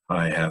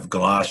 I have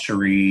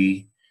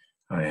glossary.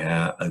 I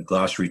have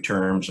glossary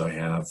terms. I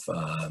have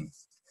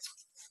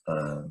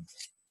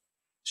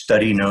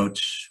study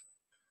notes.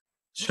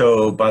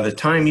 So by the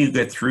time you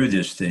get through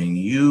this thing,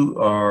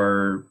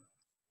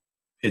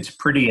 it's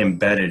pretty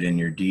embedded in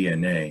your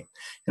DNA.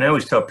 And I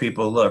always tell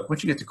people, look,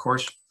 once you get the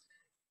course,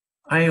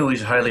 I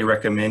always highly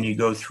recommend you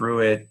go through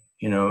it,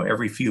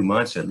 every few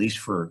months, at least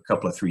for a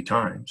couple of 3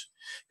 times.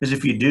 Because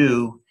if you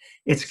do,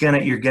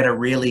 you're gonna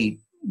really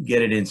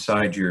get it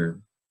inside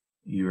your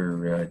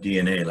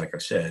DNA, like I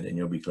said, and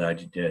you'll be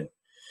glad you did.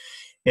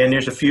 And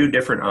there's a few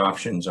different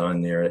options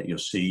on there that you'll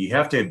see. You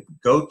have to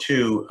go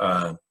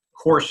to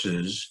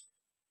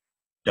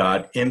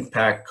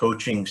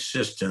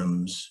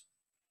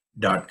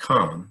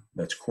courses.impactcoachingsystems.com.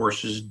 That's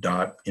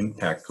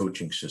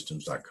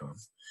courses.impactcoachingsystems.com.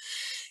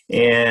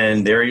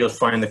 And there you'll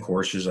find the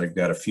courses. I've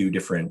got a few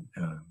different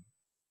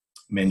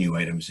menu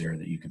items there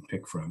that you can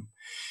pick from.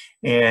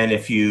 And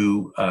if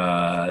you,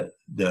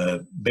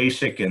 the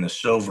basic and the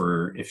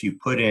silver, if you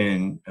put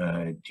in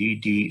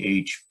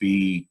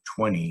DDHB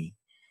 20,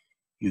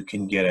 you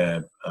can get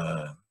a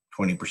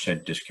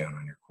 20% discount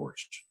on your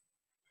course.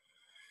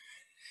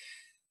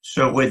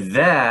 So with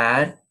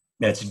that,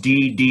 that's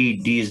D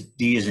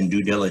is in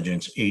due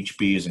diligence,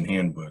 HB is in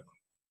handbook,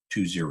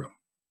 20.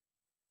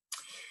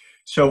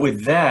 So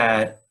with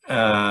that,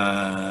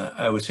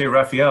 I would say,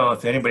 Raphael,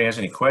 if anybody has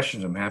any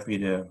questions, I'm happy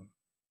to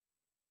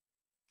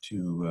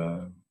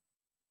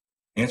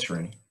answer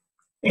any.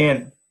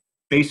 And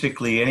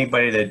basically,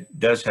 anybody that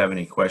does have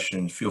any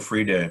questions, feel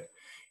free to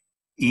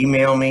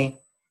email me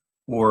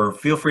or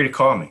feel free to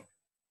call me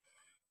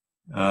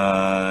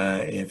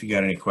if you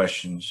got any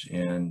questions,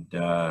 and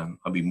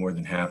I'll be more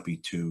than happy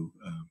to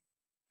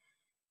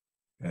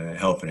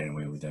help in any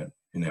way with that,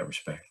 in that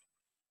respect.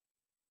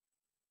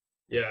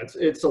 Yeah,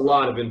 it's a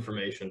lot of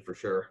information for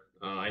sure.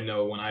 I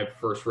know when I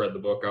first read the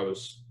book,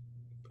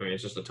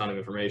 it's just a ton of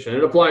information.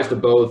 It applies to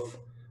both.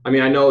 I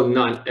mean, I know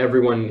not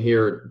everyone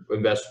here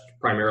invests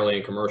primarily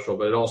in commercial,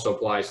 but it also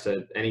applies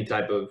to any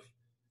type of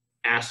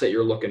asset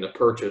you're looking to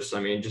purchase. I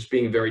mean, just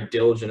being very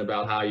diligent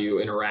about how you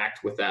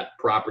interact with that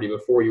property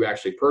before you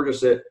actually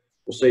purchase it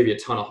will save you a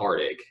ton of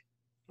heartache.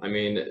 I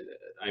mean,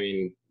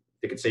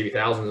 it could save you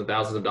thousands and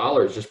thousands of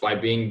dollars just by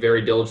being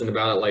very diligent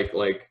about it. Like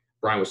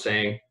Brian was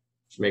saying,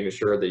 just making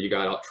sure that you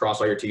got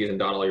cross all your T's and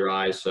dot all your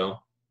I's. So,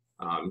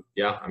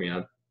 yeah, I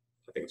think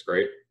it's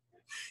great.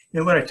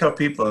 What I tell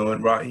people,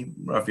 and what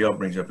Raphael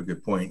brings up a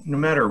good point, no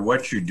matter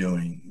what you're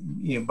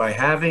doing, by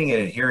having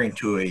and adhering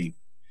to a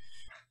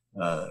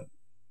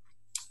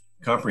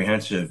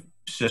comprehensive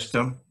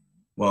system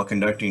while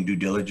conducting due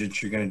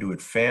diligence, you're going to do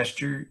it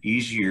faster,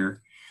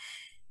 easier,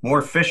 more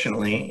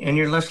efficiently, and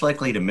you're less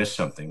likely to miss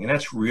something. And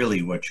that's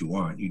really what you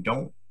want. You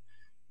don't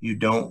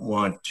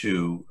want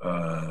to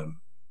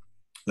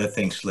let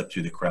things slip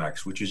through the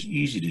cracks, which is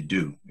easy to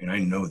do. And I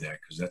know that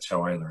because that's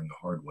how I learned the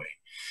hard way.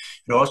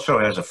 It also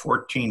has a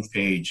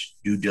 14-page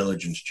due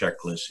diligence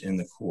checklist in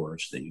the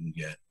course that you can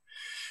get.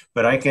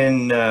 But I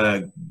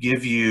can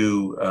give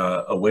you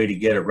a way to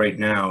get it right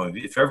now.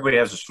 If everybody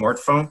has a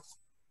smartphone,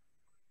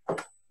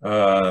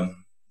 you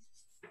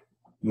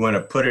want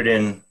to put it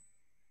in,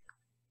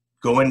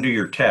 go into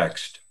your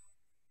text,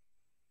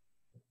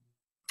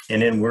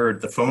 and then where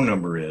the phone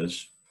number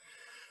is,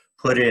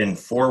 put in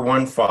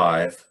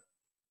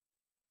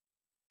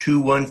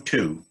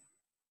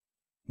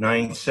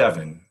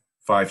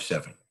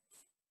 415-212-9757.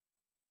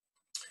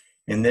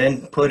 And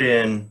then put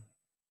in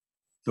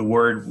the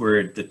word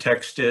where the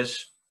text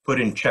is,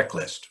 put in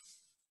checklist.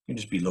 It can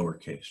just be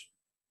lowercase.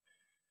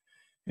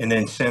 And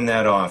then send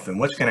that off. And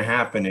what's going to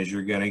happen is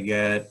you're going to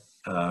get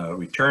a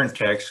return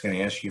text going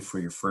to ask you for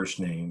your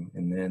first name,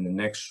 and then the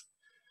next,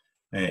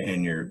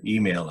 and your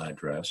email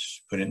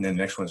address. Put it in, the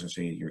next one's going to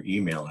say your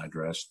email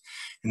address.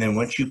 And then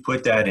once you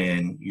put that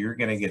in, you're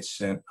going to get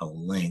sent a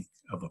link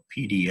of a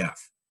PDF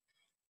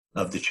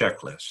of the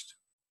checklist.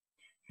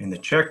 And the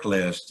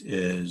checklist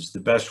is the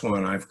best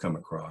one I've come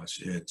across.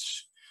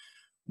 It's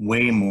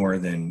way more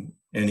than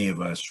any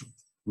of us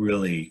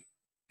really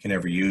can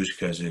ever use,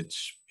 because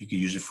you can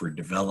use it for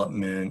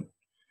development,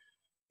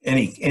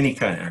 any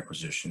kind of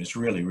acquisition. It's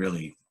really,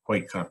 really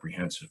quite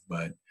comprehensive.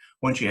 But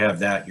once you have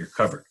that, you're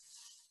covered.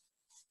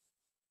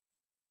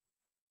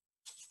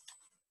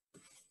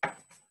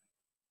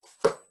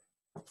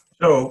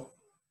 So,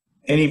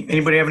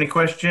 anybody have any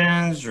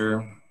questions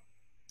or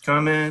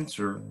comments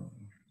or?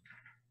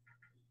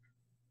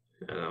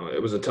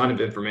 It was a ton of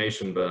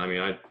information, but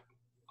I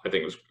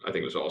think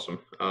it was awesome.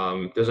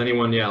 Does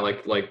anyone,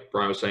 like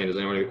Brian was saying, does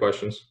anyone have any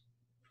questions?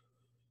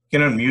 You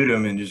can unmute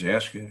them and just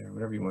ask it or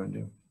whatever you want to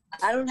do.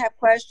 I don't have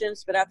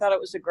questions, but I thought it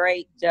was a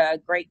great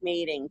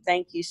meeting.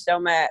 Thank you so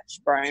much,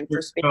 Brian,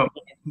 for speaking.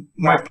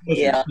 My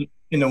pleasure. Yeah.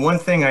 And the one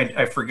thing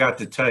I forgot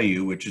to tell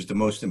you, which is the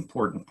most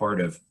important part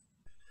of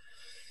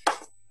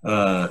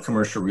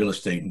commercial real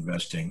estate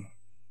investing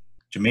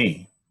to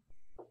me,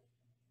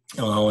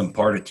 and I'll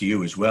impart it to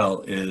you as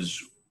well,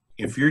 is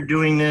if you're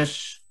doing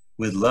this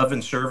with love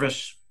and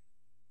service,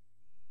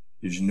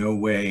 there's no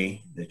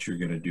way that you're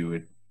going to do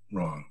it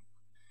wrong.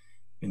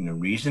 And the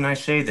reason I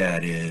say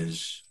that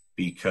is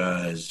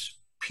because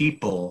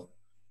people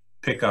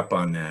pick up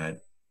on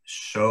that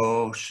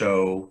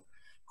so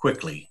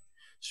quickly,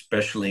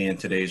 especially in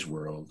today's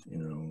world. You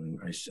know, and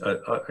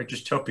I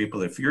just tell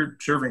people, if you're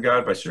serving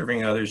God by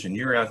serving others and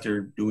you're out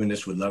there doing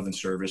this with love and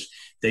service,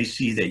 they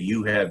see that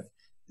you have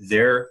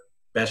their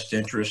best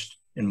interest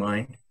in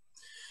mind.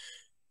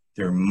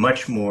 They're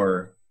much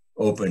more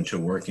open to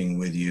working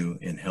with you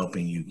and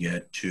helping you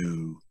get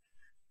to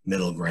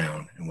middle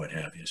ground and what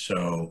have you.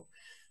 So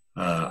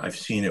I've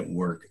seen it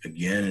work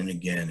again and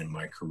again in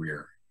my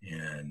career,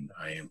 and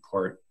I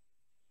impart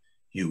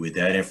you with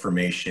that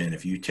information.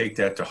 If you take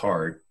that to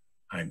heart,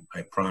 I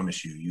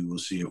promise you, you will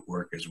see it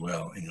work as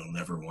well, and you'll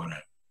never want to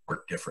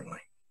work differently.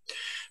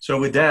 So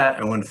with that,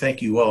 I want to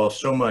thank you all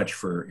so much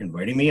for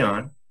inviting me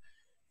on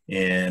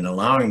and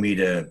allowing me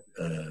to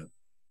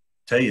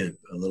tell you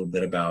a little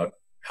bit about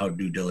how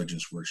due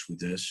diligence works with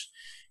this.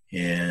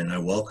 And I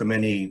welcome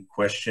any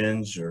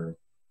questions or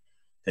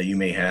that you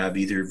may have,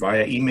 either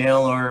via email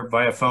or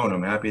via phone.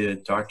 I'm happy to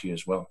talk to you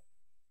as well.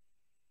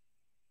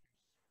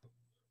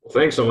 Well,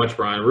 thanks so much,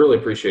 Brian. Really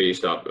appreciate you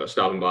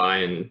stopping by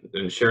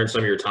and sharing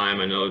some of your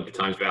time. I know your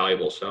time's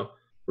valuable, so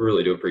we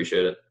really do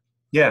appreciate it.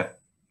 Yeah,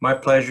 my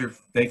pleasure.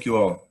 Thank you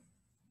all.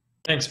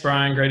 Thanks,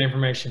 Brian. Great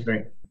information.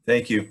 Great.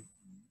 Thank you.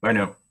 Bye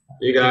now.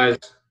 You guys.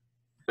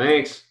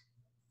 Thanks.